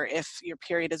period, or if your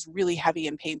period is really heavy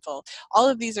and painful, all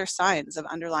of these are signs of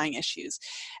underlying issues.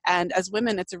 And as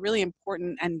women, it's a really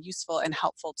important and useful and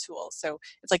helpful tool. So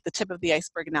it's like the tip of the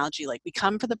iceberg analogy, like we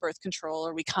come for the birth control,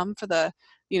 or we come for the,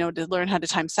 you know, to learn how to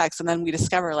time sex, and then we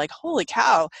discover like, holy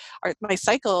cow, my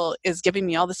cycle is giving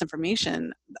me all this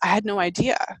information. I had no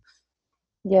idea.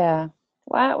 Yeah.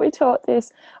 Why aren't we taught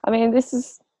this? I mean, this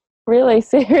is really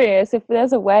serious. If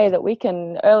there's a way that we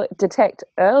can detect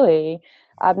early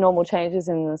abnormal changes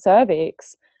in the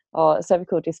cervix or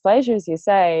cervical dysplasia, as you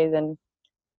say, then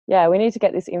yeah, we need to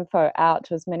get this info out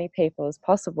to as many people as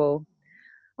possible.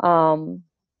 Because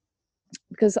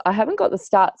I haven't got the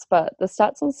stats, but the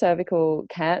stats on cervical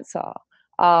cancer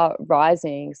are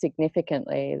rising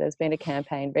significantly. There's been a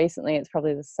campaign recently, it's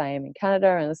probably the same in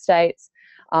Canada and the States,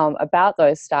 about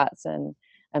those stats and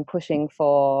pushing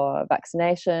for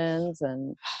vaccinations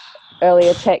and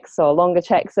earlier checks or longer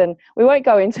checks. And we won't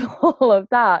go into all of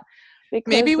that.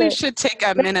 Maybe we should take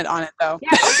a minute on it, though.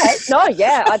 Yeah, okay. No,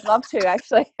 yeah, I'd love to,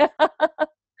 actually.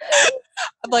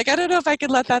 Like, I don't know if I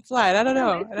could let that slide. I don't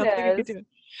know. I don't think I could do it.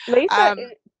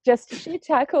 Lisa, she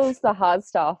tackles the hard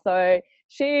stuff, though.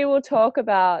 she will talk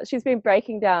about, she's been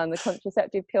breaking down the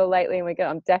contraceptive pill lately, and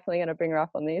I'm definitely going to bring her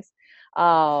up on this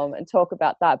and talk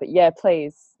about that. But yeah,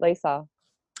 please, Lisa.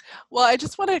 Well, I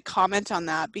just want to comment on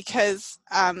that because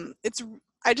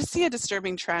I just see a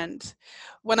disturbing trend.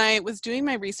 When I was doing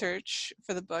my research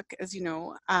for the book, as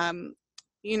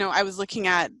I was looking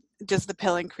at, does the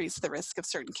pill increase the risk of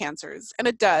certain cancers? And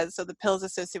it does. So the pill is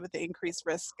associated with the increased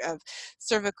risk of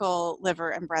cervical, liver,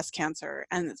 and breast cancer,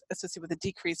 and it's associated with a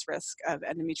decreased risk of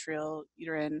endometrial,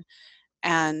 uterine,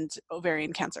 and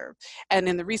ovarian cancer. And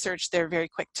in the research, they're very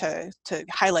quick to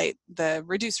highlight the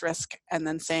reduced risk and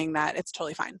then saying that it's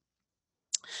totally fine.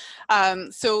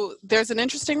 So there's an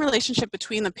interesting relationship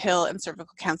between the pill and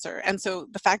cervical cancer. And so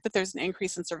the fact that there's an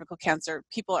increase in cervical cancer,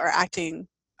 people are acting,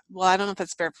 well, I don't know if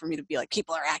it's fair for me to be like,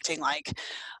 people are acting like,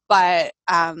 but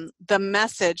the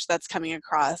message that's coming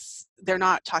across, they're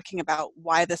not talking about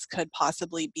why this could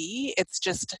possibly be. It's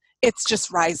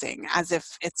just rising, as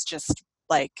if it's just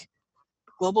like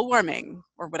global warming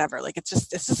or whatever. Like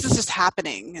this is just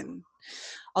happening. And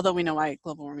although we know why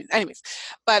global warming, anyways,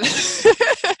 but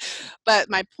but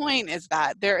my point is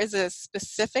that there is a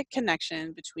specific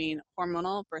connection between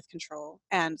hormonal birth control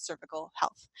and cervical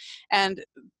health. And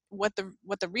what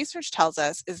the research tells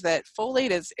us is that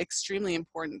folate is extremely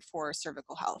important for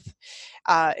cervical health.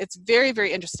 It's very,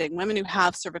 very interesting. Women who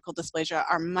have cervical dysplasia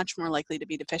are much more likely to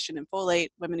be deficient in folate.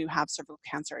 Women who have cervical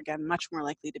cancer, again, much more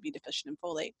likely to be deficient in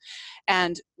folate.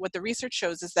 And what the research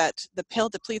shows is that the pill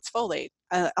depletes folate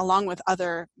along with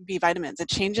other B vitamins. It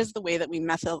changes the way that we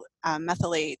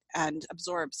methylate and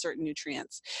absorb certain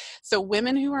nutrients. So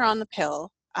women who are on the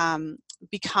pill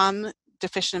become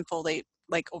deficient in folate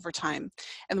like over time.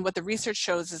 And what the research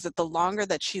shows is that the longer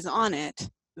that she's on it,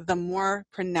 the more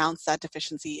pronounced that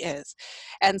deficiency is.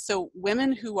 And so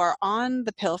women who are on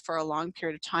the pill for a long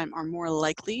period of time are more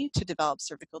likely to develop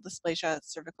cervical dysplasia,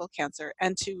 cervical cancer,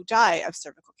 and to die of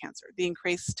cervical cancer, the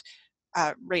increased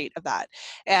rate of that.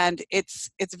 And it's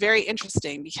very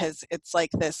interesting because it's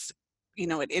like this,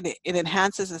 it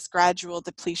enhances this gradual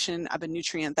depletion of a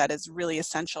nutrient that is really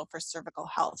essential for cervical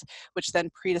health, which then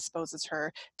predisposes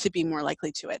her to be more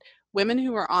likely to it. Women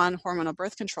who are on hormonal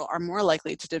birth control are more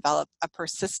likely to develop a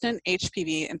persistent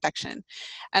HPV infection.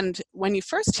 And when you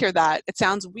first hear that, it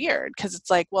sounds weird because it's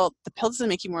like, well, the pill doesn't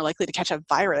make you more likely to catch a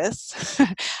virus.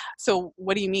 So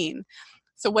what do you mean?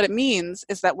 So what it means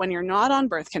is that when you're not on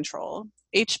birth control,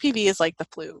 HPV is like the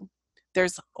flu.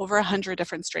 There's over 100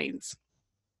 different strains.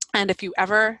 And if you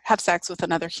ever have sex with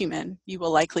another human, you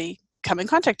will likely come in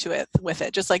contact with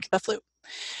it, just like the flu.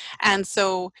 And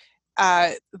so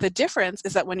the difference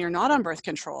is that when you're not on birth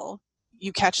control,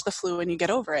 you catch the flu and you get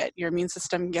over it. Your immune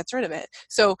system gets rid of it.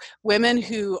 So women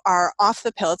who are off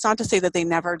the pill, it's not to say that they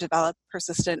never develop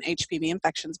persistent HPV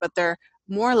infections, but they're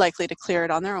more likely to clear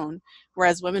it on their own,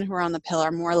 whereas women who are on the pill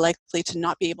are more likely to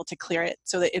not be able to clear it,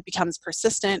 so that it becomes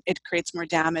persistent, it creates more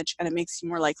damage, and it makes you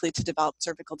more likely to develop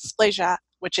cervical dysplasia,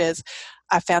 which is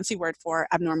a fancy word for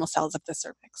abnormal cells of the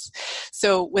cervix.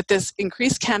 So with this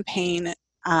increased campaign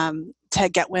to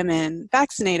get women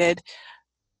vaccinated,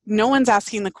 no one's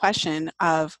asking the question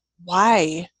of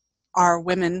why are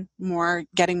women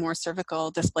getting more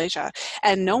cervical dysplasia,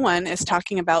 and no one is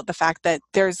talking about the fact that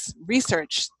there's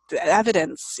research,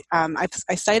 evidence.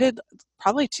 I cited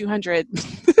probably 200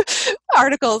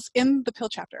 articles in the pill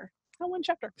chapter. Not one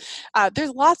chapter. There's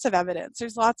lots of evidence.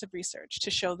 There's lots of research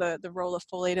to show the role of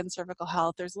folate in cervical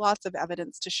health. There's lots of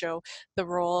evidence to show the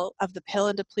role of the pill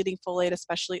in depleting folate,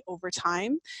 especially over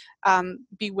time.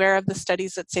 Beware of the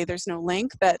studies that say there's no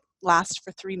link, that last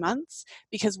for 3 months,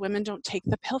 because women don't take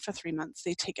the pill for 3 months.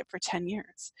 They take it for 10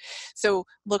 years. So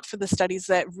look for the studies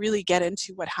that really get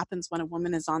into what happens when a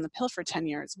woman is on the pill for 10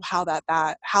 years, how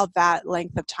that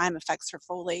length of time affects her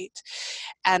folate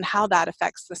and how that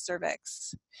affects the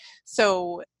cervix.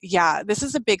 So yeah, this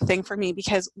is a big thing for me,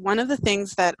 because one of the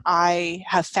things that I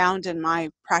have found in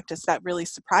my practice that really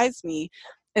surprised me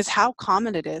is how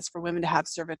common it is for women to have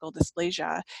cervical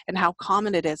dysplasia, and how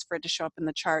common it is for it to show up in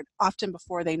the chart often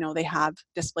before they know they have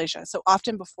dysplasia. So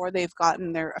often before they've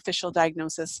gotten their official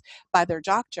diagnosis by their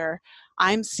doctor,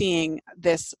 I'm seeing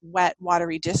this wet,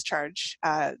 watery discharge,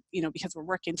 because we're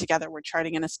working together, we're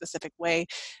charting in a specific way.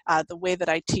 The way that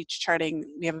I teach charting,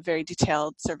 we have a very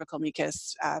detailed cervical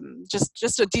mucus,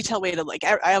 just a detailed way to, like,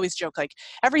 I always joke, like,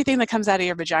 everything that comes out of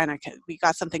your vagina, we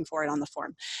got something for it on the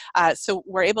form. So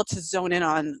we're able to zone in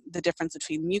on the difference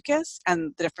between mucus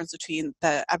and the difference between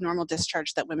the abnormal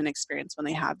discharge that women experience when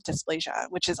they have dysplasia,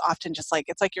 which is often just like,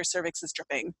 it's like your cervix is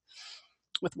dripping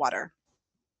with water,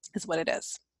 is what it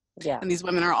is. Yeah. And these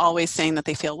women are always saying that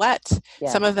they feel wet. Yeah.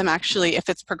 Some of them actually, if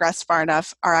it's progressed far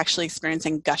enough, are actually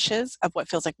experiencing gushes of what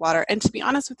feels like water. And to be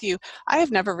honest with you, I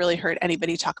have never really heard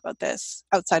anybody talk about this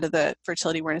outside of the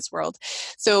fertility awareness world.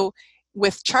 So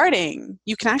with charting,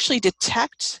 you can actually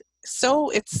detect. So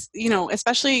it's,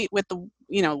 especially with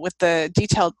the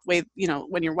detailed way,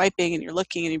 when you're wiping and you're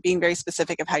looking and you're being very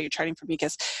specific of how you're charting for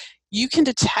mucus, you can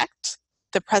detect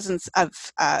the presence of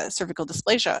cervical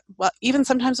dysplasia. Well, even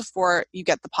sometimes before you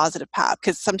get the positive pap,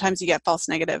 because sometimes you get false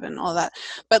negative and all that.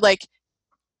 But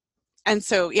and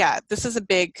so yeah, this is a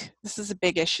big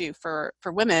issue for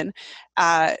women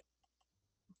to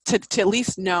at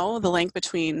least know the link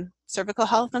between cervical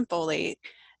health and folate,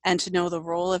 and to know the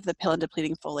role of the pill in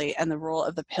depleting folate and the role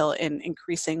of the pill in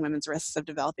increasing women's risks of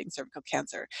developing cervical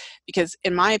cancer. Because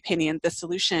in my opinion, the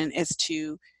solution is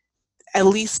to at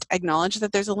least acknowledge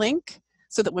that there's a link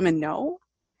so that women know.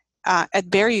 At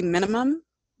very minimum,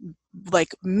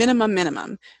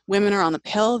 minimum, women are on the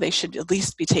pill. They should at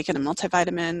least be taking a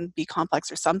multivitamin, B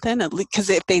complex or something, because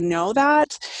if they know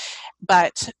that,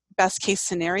 but best case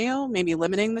scenario, maybe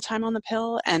limiting the time on the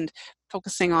pill and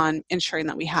focusing on ensuring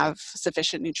that we have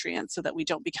sufficient nutrients so that we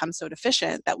don't become so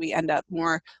deficient that we end up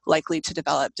more likely to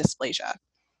develop dysplasia.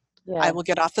 Yeah. I will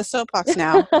get off the soapbox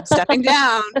now. I'm stepping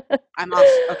down. I'm off.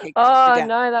 Okay. Oh,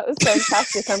 no, that was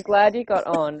fantastic. I'm glad you got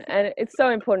on. And it's so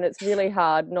important. It's really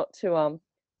hard not to,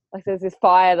 there's this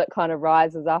fire that kind of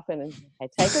rises up and hey,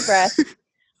 take a breath.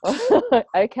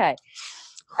 Okay.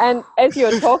 And as you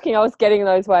were talking, I was getting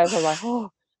those waves. I'm like,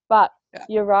 oh, but yeah.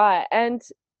 You're right. And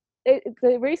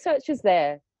the research is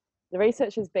there. The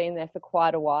research has been there for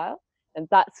quite a while. And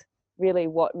that's really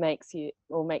what makes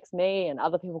me and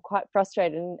other people quite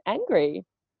frustrated and angry,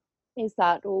 is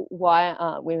that why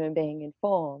aren't women being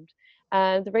informed?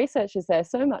 And the research is there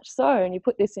so much so, and you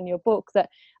put this in your book, that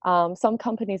some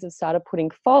companies have started putting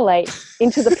folate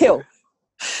into the pill.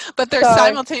 But they're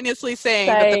simultaneously saying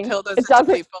that the pill doesn't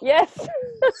deplete folate. Yes.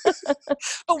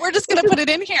 But we're just going to put it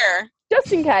in here.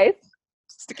 Just in case.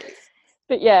 Just in case.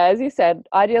 But yeah, as you said,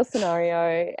 ideal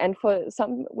scenario. And for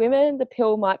some women, the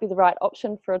pill might be the right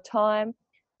option for a time,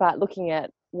 but looking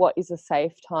at what is a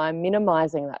safe time,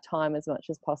 minimizing that time as much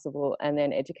as possible, and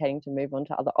then educating to move on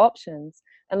to other options.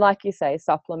 And like you say,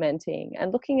 supplementing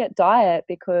and looking at diet,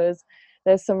 because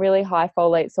there's some really high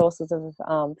folate sources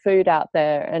of food out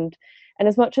there. And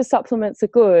as much as supplements are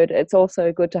good, it's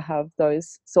also good to have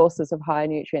those sources of higher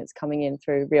nutrients coming in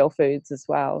through real foods as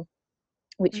well,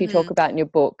 which you talk about in your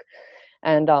book.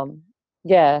 And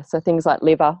so things like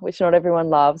liver, which not everyone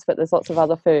loves, but there's lots of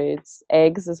other foods.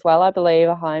 Eggs as well, I believe,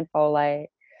 are high in folate.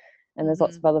 And there's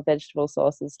lots of other vegetable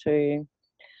sources too.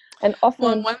 And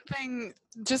often, one thing,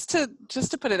 just to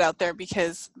put it out there,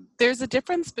 because there's a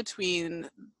difference between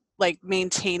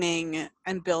maintaining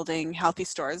and building healthy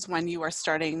stores when you are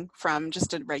starting from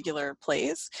just a regular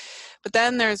place, but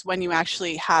then there's when you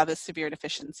actually have a severe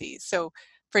deficiency. So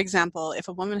for example, if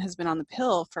a woman has been on the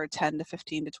pill for 10 to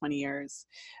 15 to 20 years,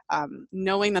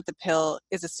 knowing that the pill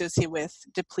is associated with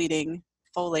depleting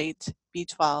folate,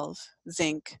 B12,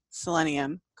 zinc,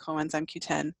 selenium, coenzyme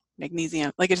Q10,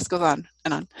 magnesium, it just goes on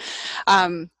and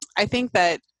on. I think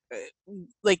that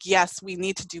yes, we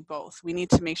need to do both. We need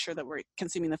to make sure that we're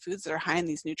consuming the foods that are high in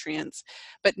these nutrients,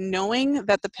 but knowing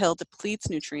that the pill depletes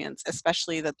nutrients,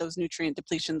 especially that those nutrient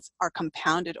depletions are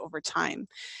compounded over time.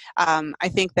 I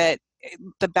think that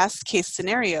the best case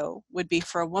scenario would be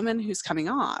for a woman who's coming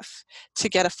off to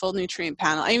get a full nutrient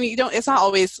panel. I mean, it's not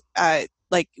always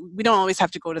we don't always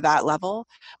have to go to that level,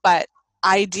 but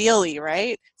ideally,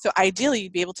 right? So ideally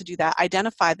you'd be able to do that,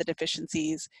 identify the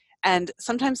deficiencies, and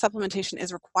sometimes supplementation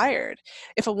is required.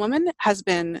 If a woman has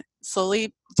been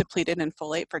slowly depleted in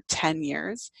folate for 10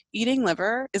 years, eating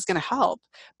liver is going to help.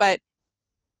 But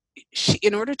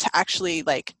in order to actually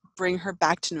bring her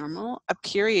back to normal, a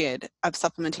period of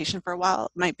supplementation for a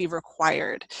while might be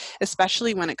required,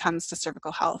 especially when it comes to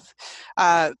cervical health.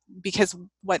 Because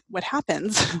what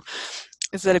happens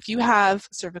is that if you have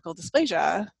cervical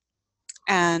dysplasia,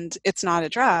 and it's not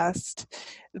addressed,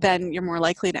 then you're more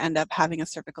likely to end up having a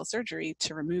cervical surgery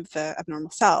to remove the abnormal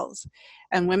cells.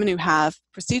 And women who have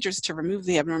procedures to remove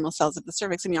the abnormal cells of the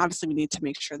cervix, I mean, obviously we need to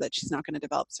make sure that she's not going to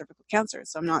develop cervical cancer.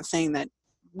 So I'm not saying that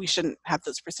we shouldn't have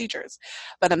those procedures,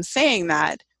 but I'm saying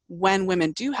that when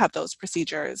women do have those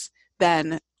procedures,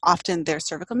 then often their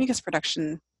cervical mucus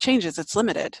production changes. It's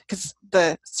limited because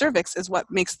the cervix is what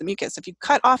makes the mucus. If you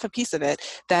cut off a piece of it,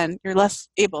 then you're less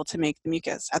able to make the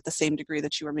mucus at the same degree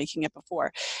that you were making it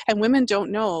before. And women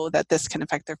don't know that this can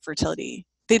affect their fertility.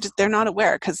 They're not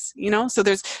aware because, so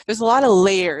there's a lot of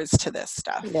layers to this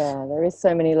stuff. Yeah, there is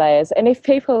so many layers. And if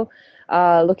people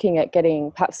are looking at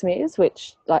getting pap smears,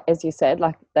 which, like as you said,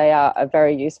 like they are a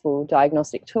very useful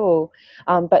diagnostic tool,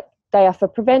 but they are for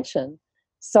prevention.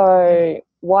 So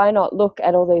why not look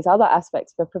at all these other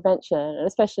aspects for prevention, and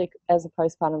especially as a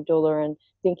postpartum doula and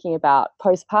thinking about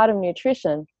postpartum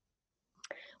nutrition?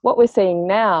 What we're seeing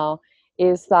now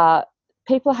is that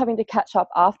people are having to catch up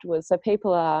afterwards. So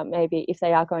people are, maybe if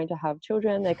they are going to have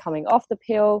children, they're coming off the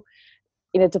pill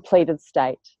in a depleted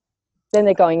state. Then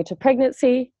they're going into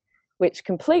pregnancy, which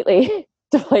completely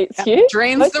depletes you.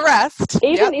 Drains the rest.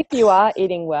 Even if you are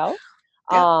eating well.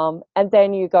 And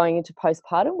then you're going into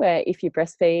postpartum, where if you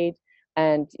breastfeed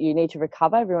and you need to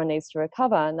recover, everyone needs to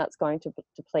recover, and that's going to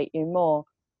deplete you more.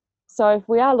 So if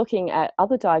we are looking at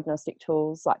other diagnostic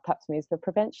tools like pap smears for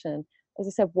prevention, as I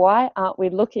said, why aren't we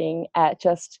looking at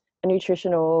just a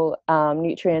nutritional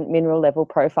nutrient mineral level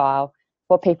profile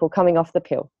for people coming off the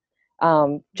pill?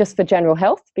 Just for general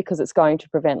health, because it's going to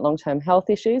prevent long-term health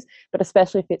issues, but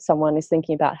especially if someone is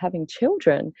thinking about having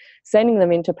children, sending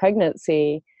them into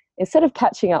pregnancy instead of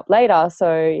catching up later.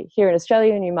 So here in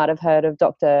Australia, and you might have heard of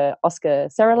Dr. Oscar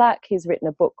Serralak. He's written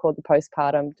a book called The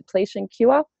Postpartum Depletion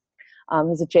Cure.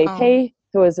 He's a GP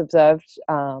who has observed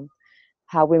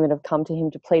how women have come to him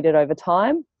depleted over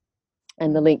time,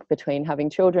 and the link between having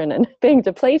children and being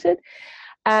depleted.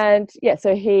 And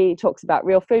so he talks about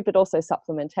real food, but also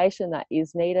supplementation that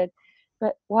is needed.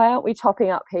 But why aren't we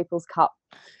topping up people's cup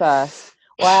first?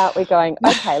 Why aren't we going,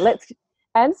 okay, let's,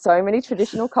 and so many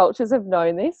traditional cultures have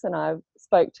known this. And I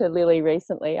spoke to Lily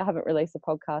recently. I haven't released a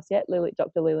podcast yet,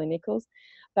 Dr. Lily Nichols,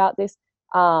 about this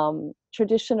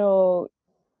traditional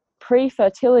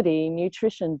pre-fertility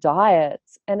nutrition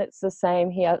diets. And it's the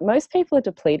same here. Most people are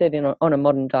depleted on a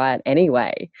modern diet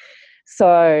anyway.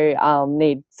 So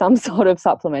need some sort of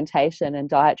supplementation and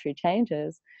dietary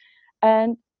changes.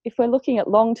 And if we're looking at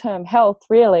long-term health,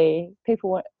 really,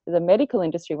 the medical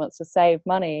industry wants to save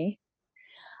money,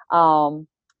 and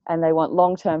they want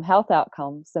long-term health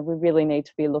outcomes. So we really need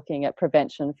to be looking at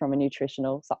prevention from a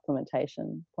nutritional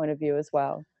supplementation point of view as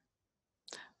well.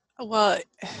 Well,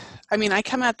 I mean, I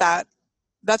come at that.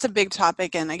 That's a big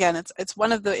topic, and again, it's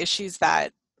one of the issues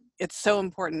that it's so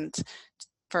important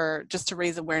for just to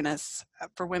raise awareness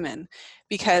for women,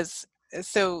 because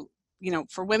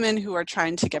for women who are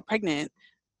trying to get pregnant,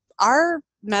 our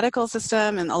medical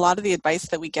system and a lot of the advice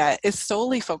that we get is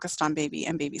solely focused on baby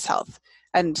and baby's health.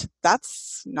 And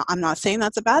I'm not saying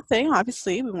that's a bad thing.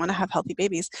 Obviously, we want to have healthy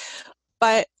babies.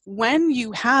 But when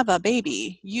you have a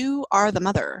baby, you are the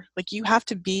mother. Like, you have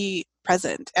to be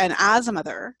present. And as a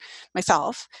mother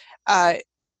myself, I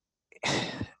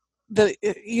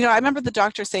remember the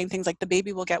doctor saying things like the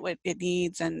baby will get what it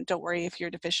needs, and don't worry if you're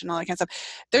deficient, all that kind of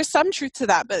stuff. There's some truth to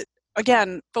that, but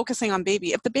again, focusing on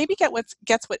baby, if the baby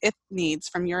gets what it needs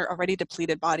from your already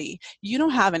depleted body, you don't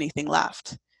have anything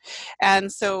left.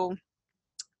 And so,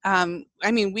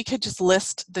 we could just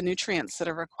list the nutrients that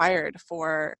are required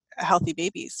for a healthy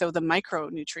baby. So the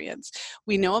micronutrients,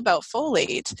 we know about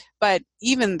folate, but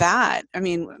even that,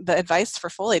 the advice for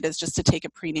folate is just to take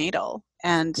it prenatal.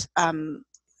 And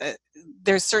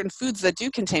there's certain foods that do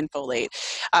contain folate.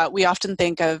 We often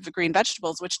think of green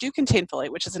vegetables, which do contain folate,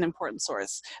 which is an important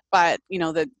source. But,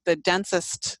 the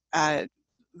densest,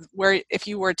 where if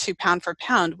you were to pound for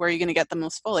pound, where are you going to get the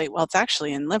most folate? Well, it's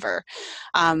actually in liver.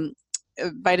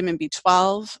 Vitamin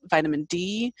B12, vitamin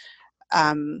D,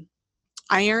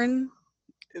 iron.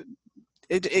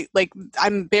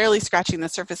 I'm barely scratching the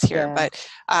surface here, but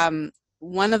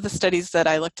one of the studies that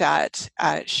I looked at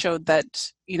showed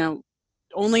that,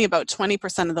 only about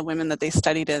 20% of the women that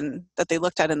they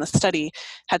looked at in the study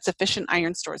had sufficient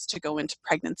iron stores to go into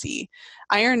pregnancy.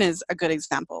 Iron is a good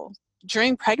example.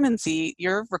 During pregnancy,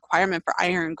 your requirement for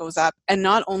iron goes up, and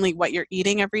not only what you're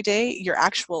eating every day, your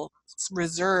actual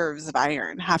reserves of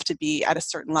iron have to be at a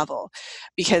certain level,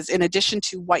 because in addition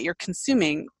to what you're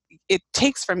consuming, it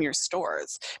takes from your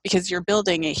stores, because you're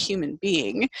building a human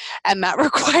being, and that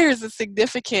requires a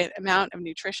significant amount of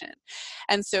nutrition.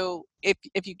 And so if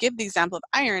you give the example of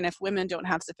iron, if women don't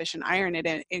have sufficient iron,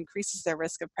 it increases their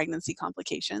risk of pregnancy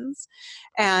complications.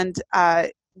 And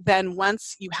then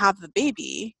once you have the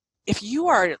baby, if you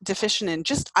are deficient in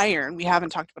just iron, we haven't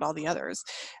talked about all the others,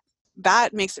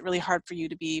 that makes it really hard for you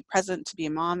to be present, to be a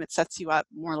mom. It sets you up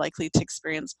more likely to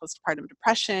experience postpartum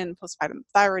depression, postpartum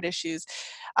thyroid issues.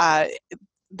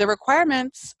 The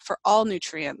requirements for all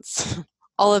nutrients,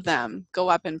 all of them, go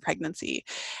up in pregnancy.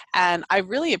 And I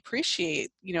really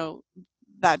appreciate,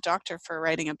 that doctor for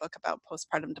writing a book about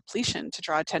postpartum depletion to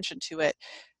draw attention to it.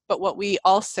 But what we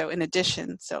also, in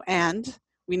addition,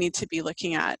 we need to be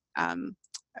looking at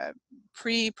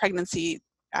pre-pregnancy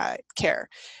care.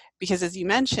 Because as you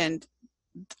mentioned,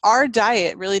 our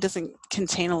diet really doesn't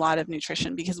contain a lot of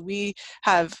nutrition because we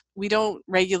don't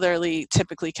regularly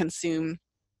typically consume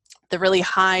the really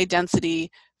high density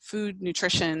food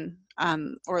nutrition,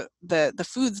 or the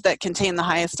foods that contain the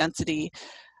highest density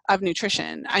of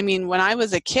nutrition. I mean, when I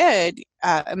was a kid,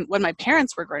 when my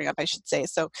parents were growing up, I should say.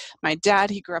 So my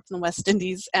dad, he grew up in the West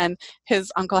Indies, and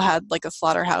his uncle had like a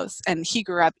slaughterhouse, and he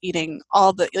grew up eating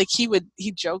all the, like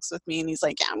he jokes with me and he's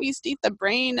like, yeah, we used to eat the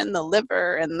brain and the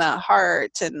liver and the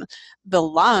heart and the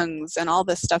lungs and all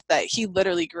this stuff that he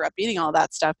literally grew up eating all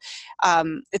that stuff.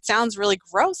 It sounds really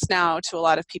gross now to a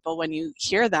lot of people when you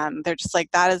hear them. They're just like,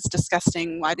 that is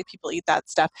disgusting. Why do people eat that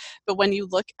stuff? But when you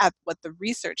look at what the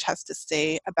research has to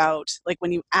say about, like,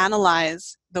 when you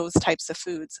analyze those types of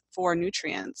foods for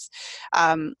nutrients,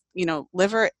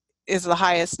 liver is the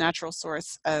highest natural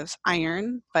source of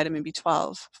iron, vitamin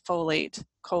B12, folate,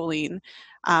 choline.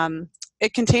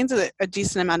 It contains a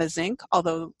decent amount of zinc,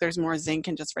 although there's more zinc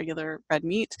in just regular red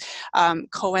meat.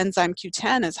 Coenzyme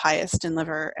Q10 is highest in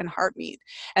liver and heart meat.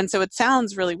 And so it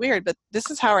sounds really weird, but this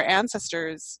is how our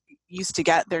ancestors used to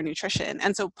get their nutrition.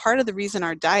 And so part of the reason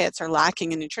our diets are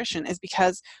lacking in nutrition is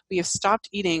because we have stopped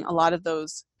eating a lot of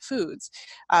those foods.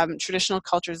 Traditional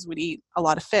cultures would eat a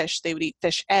lot of fish. They would eat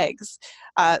fish eggs.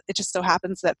 It just so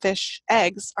happens that fish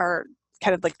eggs are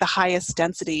kind of like the highest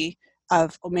density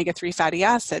of omega-3 fatty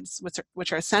acids,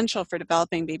 which are essential for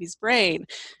developing baby's brain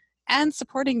and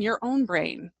supporting your own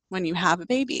brain when you have a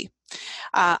baby.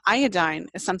 Iodine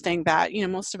is something that,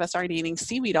 most of us aren't eating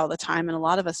seaweed all the time, and a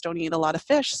lot of us don't eat a lot of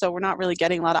fish, so we're not really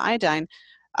getting a lot of iodine.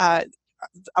 A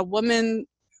woman,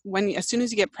 as soon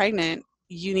as you get pregnant,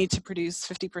 you need to produce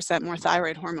 50% more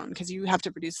thyroid hormone because you have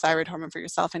to produce thyroid hormone for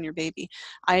yourself and your baby.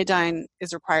 Iodine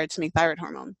is required to make thyroid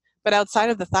hormone. But outside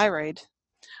of the thyroid,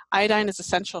 iodine is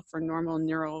essential for normal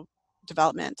neural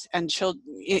development, and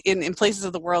in places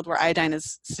of the world where iodine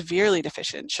is severely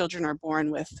deficient, children are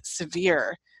born with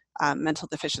severe mental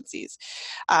deficiencies.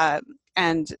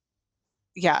 And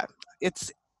yeah,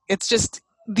 it's just,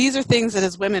 these are things that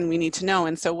as women we need to know.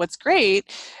 And so what's great,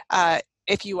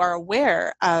 if you are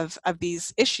aware of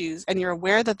these issues and you're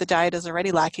aware that the diet is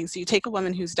already lacking, so you take a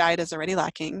woman whose diet is already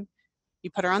lacking,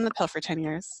 you put her on the pill for 10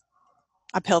 years,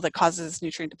 a pill that causes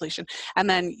nutrient depletion, and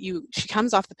then she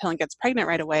comes off the pill and gets pregnant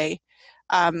right away.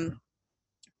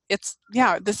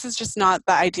 This is just not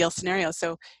the ideal scenario.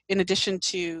 So in addition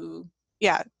to,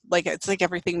 it's like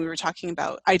everything we were talking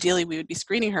about, ideally we would be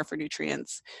screening her for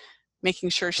nutrients, making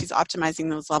sure she's optimizing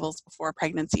those levels before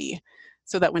pregnancy,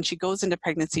 so that when she goes into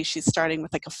pregnancy, she's starting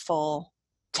with like a full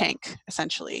tank,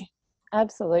 essentially.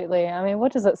 Absolutely. I mean,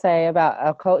 what does it say about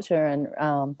our culture and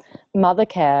mother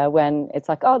care when it's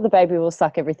like, oh, the baby will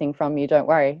suck everything from you, don't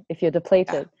worry, if you're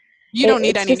depleted. Yeah. You don't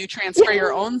need any nutrients for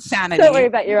your own sanity. Don't worry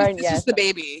about your own. It's just the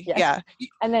baby. Yeah.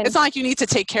 And then it's not like you need to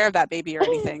take care of that baby or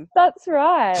anything. That's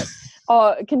right.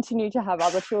 Or continue to have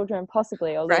other children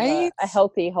possibly, or live a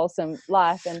healthy, wholesome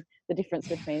life, and the difference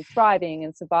between thriving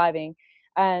and surviving.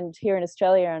 And here in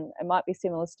Australia, and it might be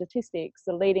similar statistics,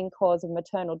 the leading cause of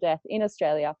maternal death in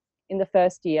Australia in the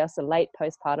first year, so late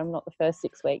postpartum, not the first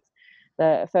 6 weeks,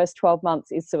 the first 12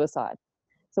 months, is suicide.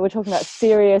 So we're talking about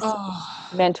serious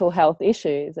mental health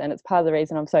issues, and it's part of the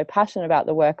reason I'm so passionate about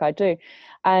the work I do.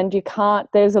 And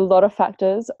there's a lot of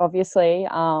factors, obviously,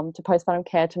 to postpartum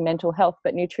care, to mental health,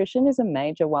 but nutrition is a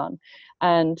major one,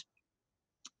 and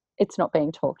it's not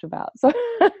being talked about. So,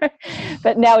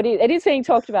 but now it is being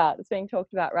talked about. It's being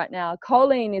talked about right now.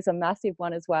 Choline is a massive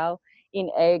one as well in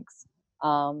eggs.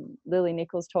 Lily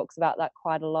Nichols talks about that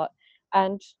quite a lot.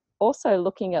 And also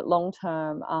looking at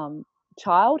long-term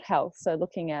child health, so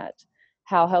looking at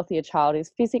how healthy a child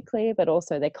is physically, but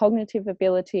also their cognitive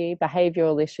ability,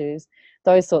 behavioural issues,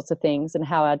 those sorts of things, and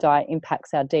how our diet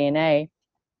impacts our DNA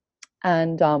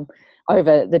and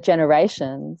over the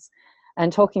generations.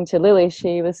 And talking to Lily,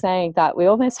 she was saying that we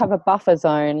almost have a buffer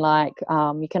zone, like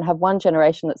you can have one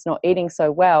generation that's not eating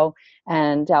so well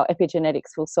and our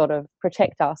epigenetics will sort of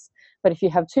protect us. But if you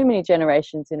have too many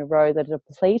generations in a row that are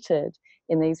depleted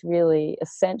in these really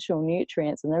essential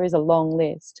nutrients, and there is a long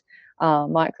list,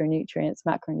 micronutrients,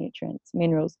 macronutrients,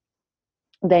 minerals,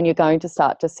 then you're going to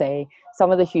start to see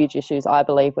some of the huge issues I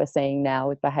believe we're seeing now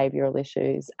with behavioural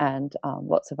issues and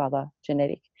lots of other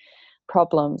genetic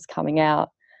problems coming out.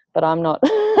 But I'm not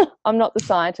I'm not the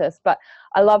scientist, but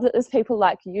I love that there's people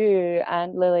like you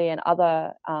and Lily and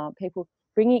other people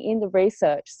bringing in the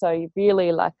research. So you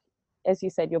really, like, as you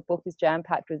said, your book is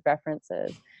jam-packed with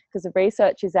references because the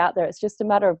research is out there. It's just a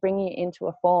matter of bringing it into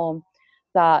a form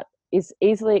that is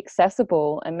easily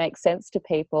accessible and makes sense to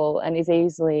people and is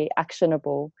easily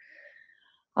actionable.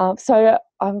 So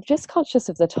I'm just conscious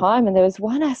of the time, and there was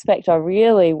one aspect I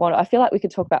really want. I feel like we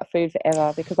could talk about food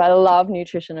forever because I love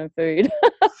nutrition and food.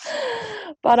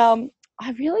 But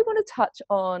I really want to touch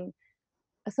on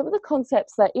some of the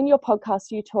concepts that in your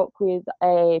podcast you talk with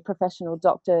a professional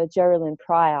doctor, Geraldine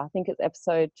Pryor. I think it's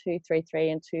episode 233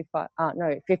 and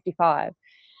 55,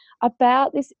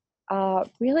 about this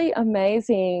really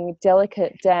amazing,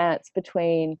 delicate dance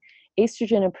between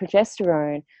estrogen and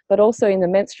progesterone, but also in the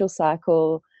menstrual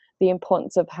cycle, the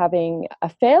importance of having a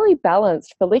fairly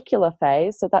balanced follicular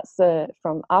phase. So that's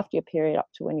from after your period up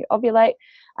to when you ovulate,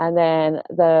 and then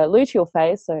the luteal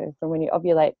phase, so from when you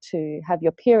ovulate to have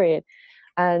your period.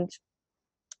 And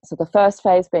so the first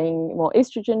phase being more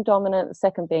estrogen dominant, the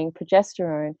second being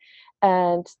progesterone,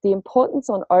 and the importance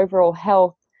on overall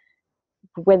health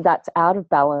when that's out of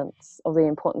balance, or the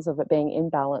importance of it being in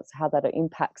balance, how that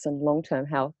impacts on long-term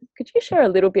health. Could you share a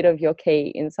little bit of your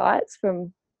key insights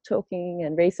from talking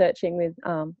and researching with,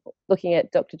 looking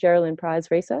at Dr. Geraldine Pryor's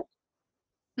research?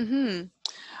 Mm-hmm.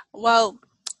 Well,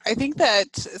 I think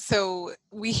that, so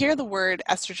we hear the word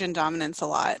estrogen dominance a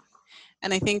lot.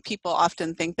 And I think people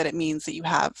often think that it means that you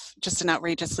have just an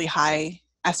outrageously high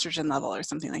estrogen level or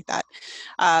something like that.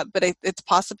 But it's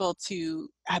possible to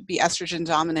be estrogen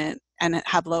dominant and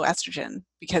have low estrogen,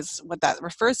 because what that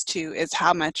refers to is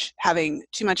having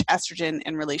too much estrogen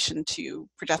in relation to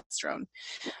progesterone.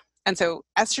 And so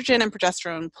estrogen and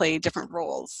progesterone play different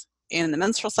roles in the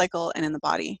menstrual cycle and in the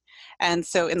body. And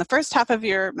so in the first half of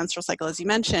your menstrual cycle, as you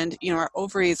mentioned, our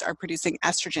ovaries are producing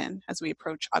estrogen as we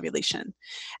approach ovulation.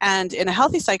 And in a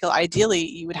healthy cycle, ideally,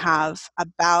 you would have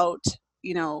about,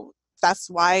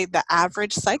 that's why the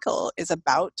average cycle is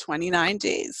about 29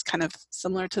 days, kind of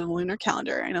similar to the lunar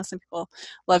calendar. I know some people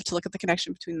love to look at the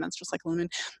connection between the menstrual cycle and the moon,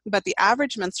 but the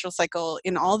average menstrual cycle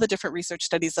in all the different research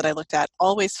studies that I looked at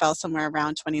always fell somewhere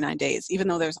around 29 days, even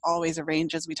though there's always a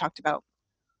range, as we talked about.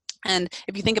 And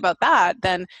if you think about that,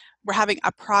 then we're having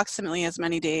approximately as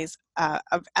many days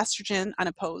of estrogen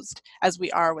unopposed as we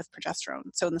are with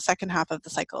progesterone. So in the second half of the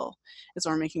cycle is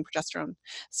when we're making progesterone.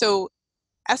 So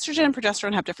estrogen and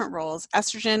progesterone have different roles.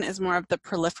 Estrogen is more of the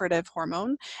proliferative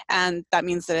hormone, and that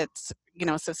means that it's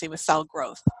associated with cell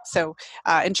growth. So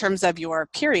in terms of your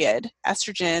period,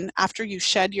 estrogen, after you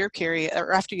shed your period,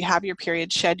 or after you have your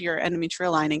period, shed your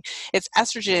endometrial lining, it's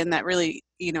estrogen that really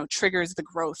triggers the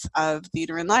growth of the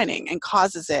uterine lining and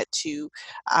causes it to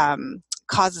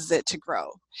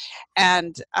grow.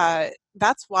 And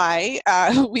that's why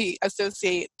we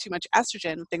associate too much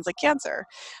estrogen with things like cancer,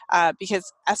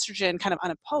 because estrogen, kind of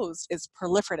unopposed, is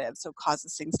proliferative, so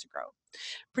causes things to grow.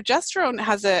 Progesterone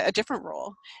has a different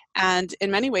role, and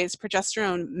in many ways,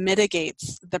 progesterone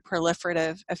mitigates the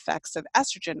proliferative effects of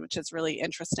estrogen, which is really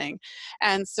interesting.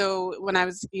 And so when I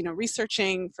was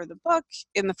researching for the book,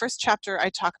 in the first chapter, I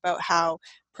talk about how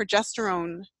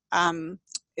progesterone,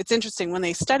 it's interesting, when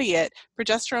they study it,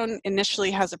 progesterone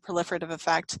initially has a proliferative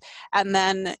effect, and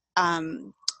then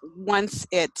once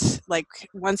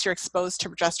you're exposed to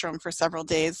progesterone for several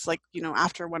days,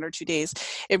 after 1 or 2 days,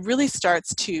 it really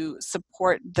starts to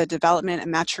support the development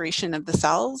and maturation of the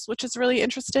cells, which is really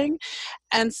interesting.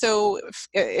 And so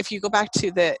if you go back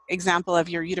to the example of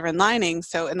your uterine lining,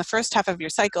 so in the first half of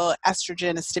your cycle,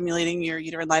 estrogen is stimulating your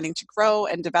uterine lining to grow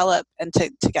and develop and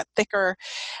to get thicker.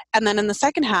 And then in the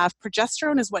second half,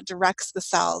 progesterone is what directs the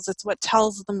cells. It's what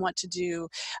tells them what to do.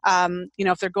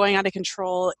 If they're going out of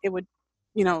control, it would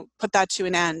put that to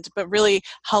an end, but really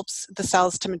helps the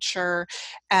cells to mature.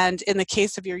 And in the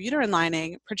case of your uterine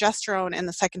lining, progesterone in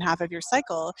the second half of your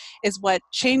cycle is what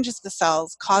changes the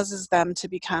cells, causes them to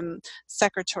become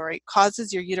secretory,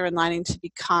 causes your uterine lining to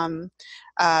become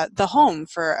the home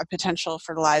for a potential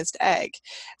fertilized egg.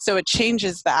 So it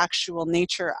changes the actual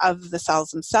nature of the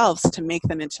cells themselves to make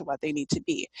them into what they need to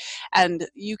be. And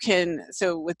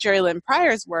so with Geraldine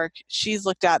Pryor's work, she's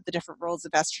looked at the different roles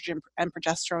of estrogen and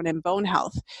progesterone in bone health.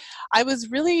 I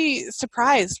was really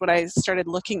surprised when I started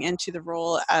looking into the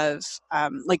role of,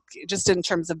 just in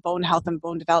terms of bone health and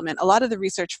bone development. A lot of the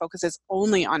research focuses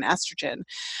only on estrogen.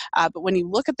 But when you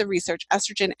look at the research,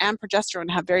 estrogen and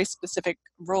progesterone have very specific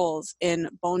roles in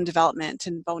bone development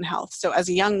and bone health. So as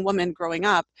a young woman growing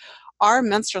up, our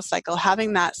menstrual cycle,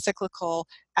 having that cyclical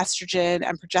estrogen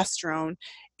and progesterone,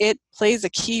 it plays a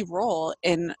key role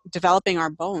in developing our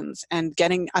bones and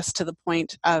getting us to the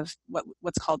point of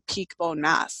what's called peak bone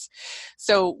mass.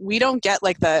 So we don't get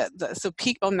so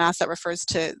peak bone mass, that refers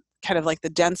to kind of like the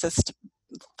densest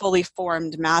fully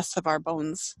formed mass of our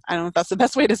bones. I don't know if that's the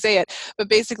best way to say it, but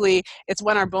basically it's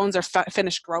when our bones are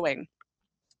finished growing.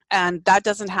 And that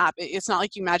doesn't happen. It's not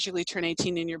like you magically turn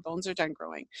 18 and your bones are done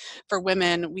growing. For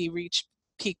women, we reach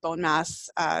peak bone mass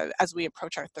as we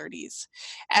approach our 30s.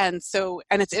 And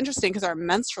it's interesting because our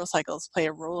menstrual cycles play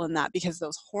a role in that, because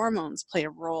those hormones play a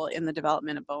role in the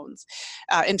development of bones.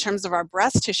 In terms of our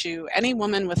breast tissue, any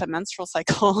woman with a menstrual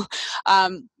cycle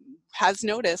has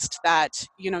noticed that,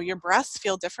 your breasts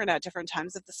feel different at different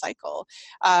times of the cycle.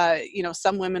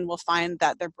 Some women will find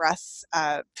that their breasts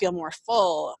feel more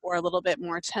full or a little bit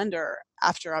more tender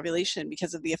after ovulation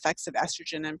because of the effects of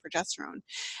estrogen and progesterone.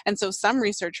 And so some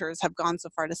researchers have gone so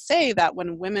far to say that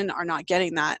when women are not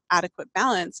getting that adequate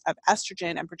balance of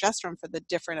estrogen and progesterone for the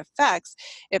different effects,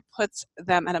 it puts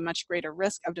them at a much greater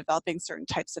risk of developing certain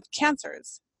types of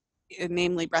cancers,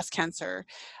 namely breast cancer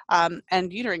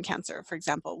and uterine cancer, for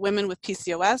example. Women with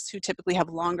PCOS who typically have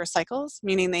longer cycles,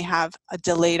 meaning they have a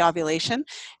delayed ovulation,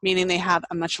 meaning they have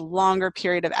a much longer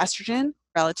period of estrogen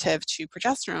relative to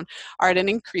progesterone, are at an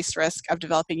increased risk of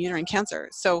developing uterine cancer.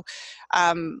 So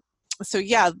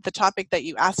yeah, the topic that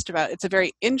you asked about, it's a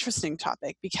very interesting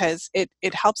topic because it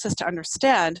helps us to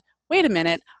understand, wait a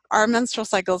minute, our menstrual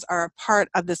cycles are a part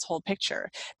of this whole picture.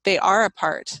 They are a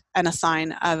part and a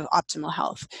sign of optimal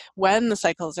health. When the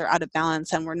cycles are out of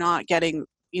balance and we're not getting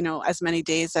as many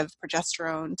days of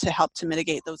progesterone to help to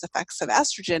mitigate those effects of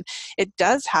estrogen, it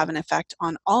does have an effect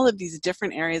on all of these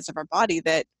different areas of our body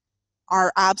that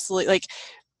are absolutely,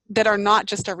 that are not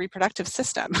just our reproductive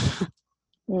system.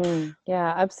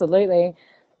 Yeah, absolutely.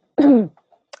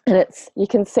 And you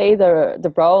can see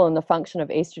the role and the function of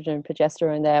estrogen and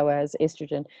progesterone there, whereas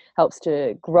estrogen helps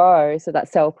to grow, so that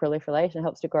cell proliferation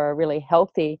helps to grow a really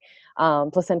healthy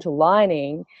placental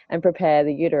lining and prepare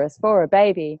the uterus for a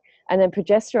baby. And then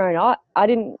progesterone,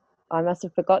 I must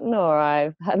have forgotten, or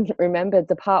I hadn't remembered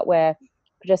the part where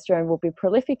progesterone will be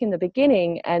prolific in the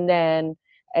beginning, and then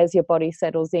as your body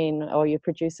settles in or you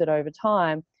produce it over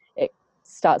time, it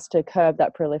starts to curb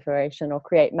that proliferation or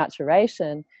create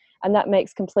maturation. And that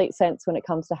makes complete sense when it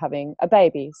comes to having a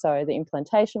baby. So the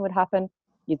implantation would happen.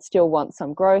 You'd still want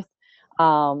some growth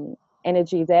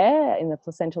energy there in the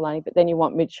placental lining, but then you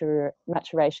want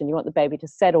maturation. You want the baby to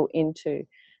settle into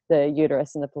the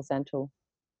uterus and the placental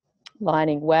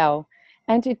lining well.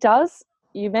 And it does,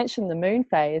 you mentioned the moon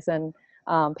phase, and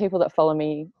people that follow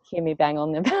me hear me bang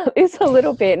on about this a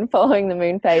little bit and following the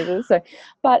moon phases.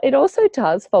 But it also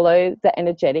does follow the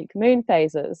energetic moon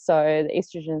phases. So the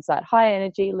estrogen's that high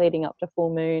energy leading up to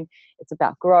full moon. It's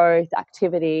about growth,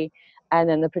 activity, and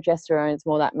then the progesterone's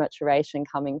more that maturation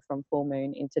coming from full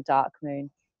moon into dark moon.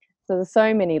 So there's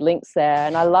so many links there,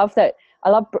 and I love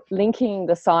linking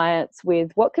the science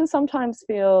with what can sometimes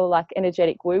feel like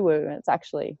energetic woo-woo, and it's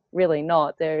actually really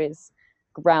not. There is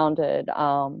grounded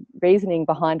reasoning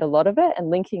behind a lot of it, and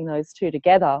linking those two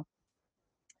together.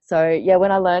 So yeah,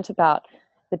 when I learnt about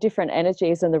the different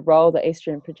energies and the role that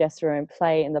estrogen and progesterone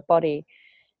play in the body,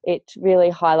 it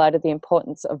really highlighted the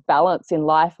importance of balance in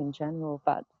life in general,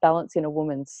 but balance in a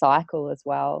woman's cycle as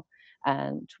well,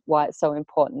 and why it's so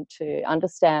important to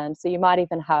understand. So you might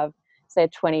even have, say, a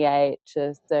 28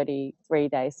 to 33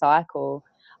 day cycle,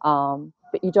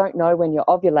 but you don't know when you're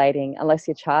ovulating unless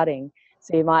you're charting.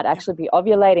 So you might actually be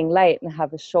ovulating late and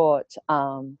have a short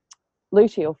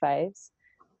luteal phase.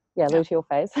 Yeah, luteal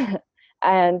phase.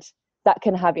 And that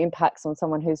can have impacts on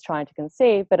someone who's trying to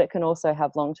conceive, but it can also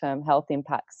have long-term health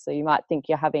impacts. So you might think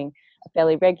you're having a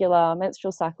fairly regular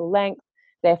menstrual cycle length,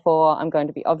 therefore I'm going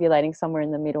to be ovulating somewhere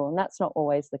in the middle, and that's not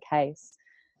always the case.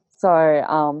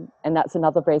 So, and that's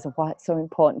another reason why it's so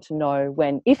important to know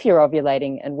when, if you're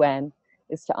ovulating and when,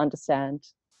 is to understand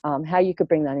how you could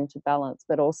bring that into balance,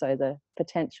 but also the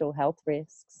potential health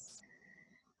risks.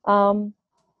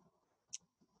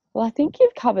 Well, I think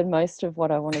you've covered most of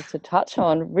what I wanted to touch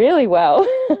on really well.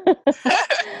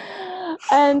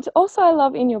 And also, I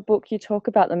love in your book, you talk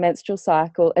about the menstrual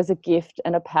cycle as a gift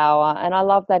and a power. And I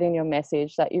love that in your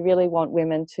message, that you really want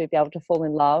women to be able to fall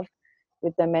in love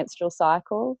with their menstrual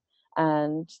cycle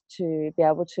and to be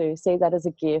able to see that as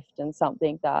a gift and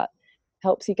something that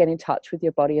helps you get in touch with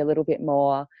your body a little bit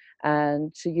more,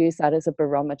 and to use that as a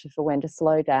barometer for when to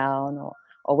slow down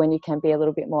or when you can be a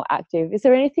little bit more active. Is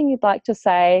there anything you'd like to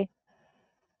say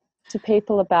to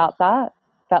people about that,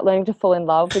 about learning to fall in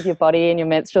love with your body and your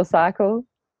menstrual cycle?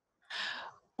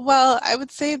 Well, I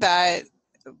would say that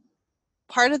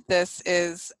part of this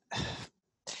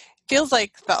feels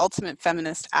like the ultimate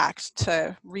feminist act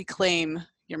to reclaim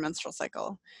your menstrual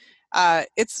cycle.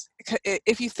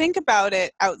 If you think about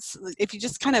it, if you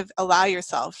just kind of allow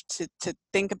yourself to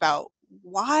think about,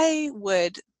 why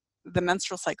would the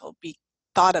menstrual cycle be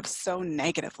thought of so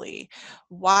negatively?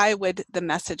 Why would the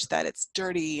message that it's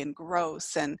dirty and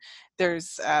gross, and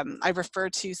there's, I refer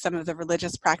to some of the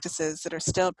religious practices that are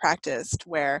still practiced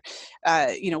where,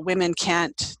 women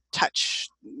can't touch,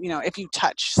 if you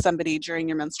touch somebody during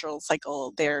your menstrual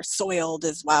cycle, they're soiled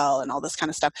as well, and all this kind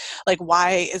of stuff. Like,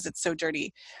 why is it so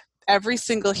dirty? Every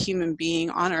single human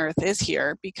being on earth is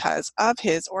here because of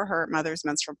his or her mother's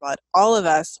menstrual blood. All of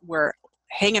us were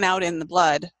hanging out in the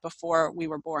blood before we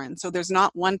were born. So there's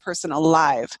not one person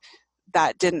alive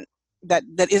that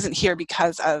isn't here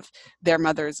because of their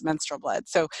mother's menstrual blood.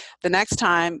 So the next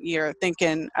time you're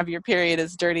thinking of your period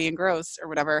as dirty and gross or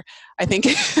whatever, I think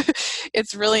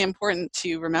it's really important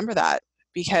to remember that,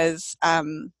 because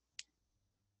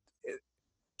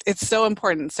it's so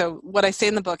important. So what I say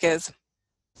in the book is,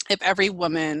 if every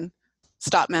woman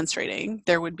stopped menstruating,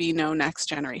 there would be no next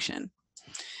generation.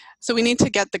 So we need to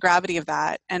get the gravity of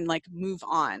that and move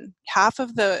on. Half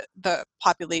of the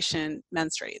population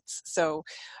menstruates. So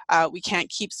we can't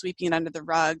keep sweeping it under the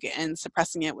rug and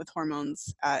suppressing it with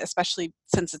hormones, especially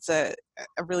since it's a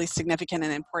really significant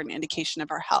and important indication of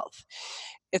our health.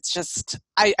 It's just,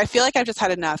 I feel like I've just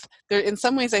had enough. In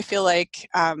some ways, I feel like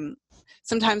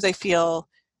sometimes I feel,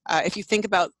 if you think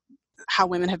about how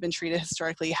women have been treated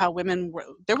historically, how women were,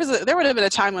 there would have been a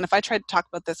time when if I tried to talk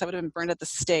about this, I would have been burned at the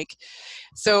stake.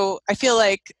 So I feel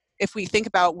like if we think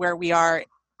about where we are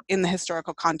in the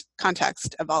historical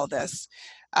context of all of this,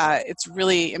 it's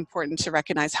really important to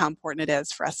recognize how important it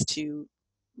is for us to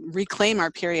reclaim our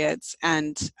periods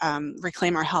and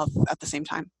reclaim our health at the same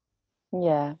time.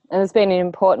 Yeah, and there's been an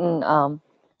important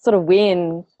sort of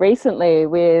win recently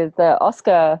with the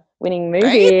Oscar-winning movie.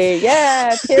 Right?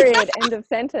 Yeah, period, end of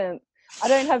sentence. I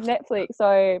don't have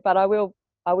Netflix, but I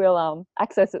will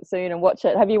access it soon and watch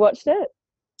it. Have you watched it?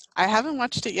 I haven't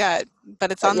watched it yet,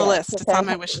 but it's on the list. It's on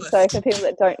my wish list. So for people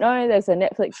that don't know, there's a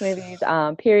Netflix movie,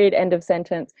 period, end of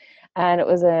sentence, and it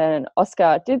was an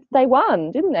Oscar. They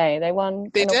won, didn't they? They won.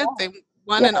 They did. Award. They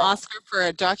won an Oscar for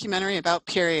a documentary about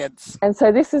periods. And so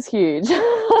this is huge.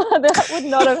 That would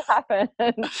not have happened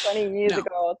 20 years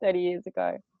ago or 30 years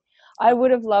ago. I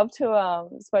would have loved to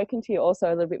spoken to you also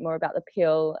a little bit more about the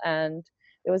pill, and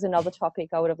there was another topic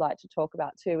I would have liked to talk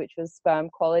about too, which was sperm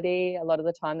quality. A lot of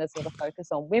the time there's a lot of focus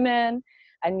on women,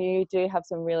 and you do have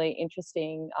some really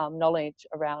interesting knowledge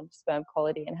around sperm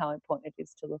quality and how important it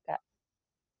is to look at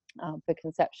for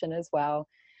conception as well.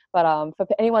 But for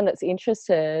anyone that's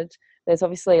interested, there's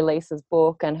obviously Lisa's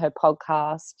book and her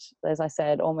podcast. As I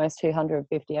said, almost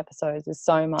 250 episodes. There's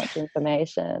so much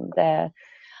information there.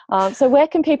 So where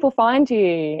can people find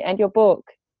you and your book?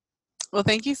 Well,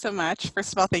 thank you so much.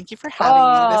 First of all, thank you for having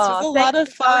me. This was a lot of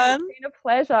fun. It's been a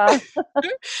pleasure.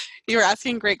 You were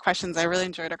asking great questions. I really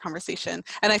enjoyed our conversation.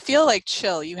 And I feel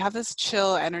chill. You have this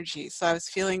chill energy. So I was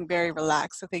feeling very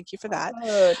relaxed. So thank you for that.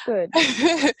 Good.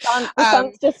 The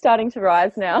sun's just starting to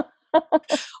rise now.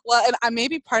 Well, and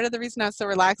maybe part of the reason I was so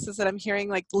relaxed is that I'm hearing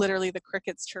literally the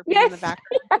crickets chirping in the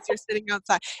background because you're sitting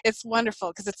outside. It's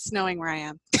wonderful because it's snowing where I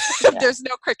am. There's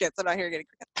no crickets. I'm not hearing any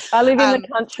crickets. I live in the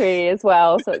country as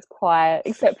well, so it's quiet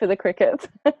except for the crickets.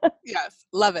 Yes,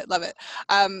 love it.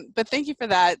 But thank you for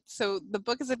that. So the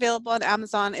book is available on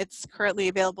Amazon. It's currently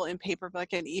available in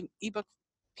paperback and ebook.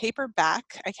 Paperback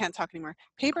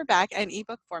and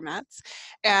ebook formats,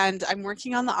 and I'm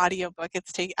working on the audiobook.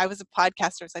 I was a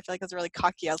podcaster, so I feel like I was really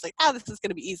cocky. I was like, this is going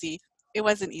to be easy. It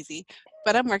wasn't easy,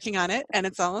 but I'm working on it and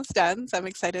it's almost done, so I'm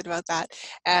excited about that.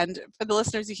 And for the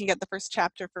listeners, you can get the first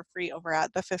chapter for free over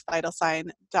at the Fifth Vital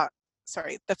Sign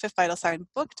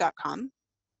book.com.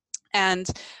 And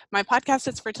my podcast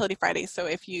is Fertility Friday, so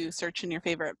if you search in your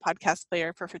favorite podcast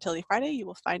player for Fertility Friday, you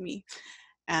will find me.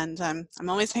 And I'm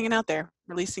always hanging out there,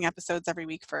 releasing episodes every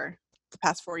week for the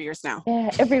past 4 years now. Yeah,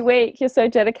 every week. You're so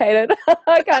dedicated.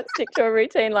 I can't stick to a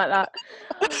routine like that.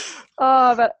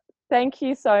 But thank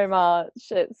you so much.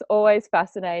 It's always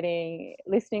fascinating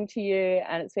listening to you,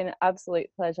 and it's been an absolute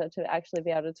pleasure to actually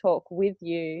be able to talk with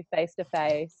you face to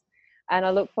face. And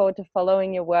I look forward to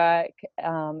following your work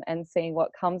and seeing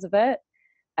what comes of it.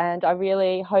 And I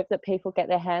really hope that people get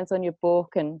their hands on your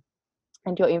book and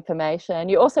your information.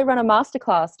 You also run a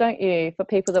masterclass, don't you, for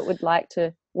people that would like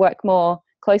to work more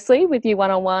closely with you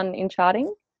one-on-one in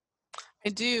charting? I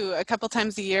do. A couple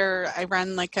times a year, I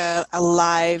run a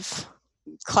live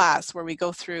class where we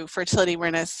go through fertility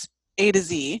awareness A to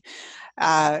Z,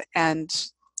 and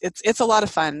it's a lot of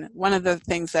fun. One of the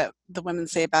things that the women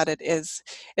say about it is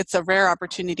it's a rare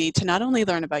opportunity to not only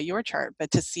learn about your chart, but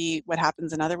to see what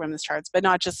happens in other women's charts, but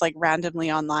not just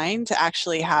randomly online, to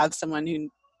actually have someone who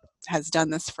has done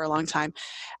this for a long time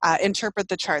interpret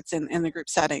the charts in the group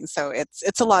setting. So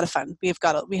it's a lot of fun.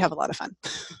 We have a lot of fun.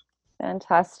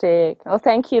 Fantastic. Oh,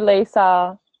 thank you,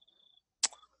 Lisa.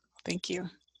 Thank you.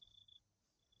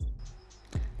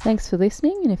 Thanks for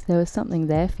listening, and if there was something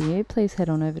there for you, please head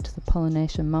on over to the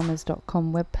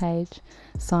pollinationmamas.com webpage,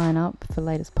 sign up for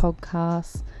latest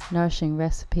podcasts, nourishing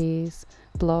recipes,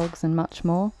 blogs and much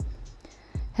more.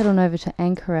 Head on over to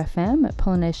Anchor FM at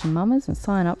Pollination Mamas and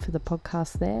sign up for the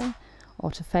podcast there,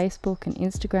 or to Facebook and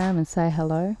Instagram and say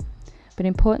hello. But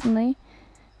importantly,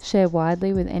 share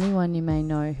widely with anyone you may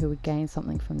know who would gain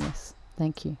something from this.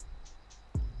 Thank you.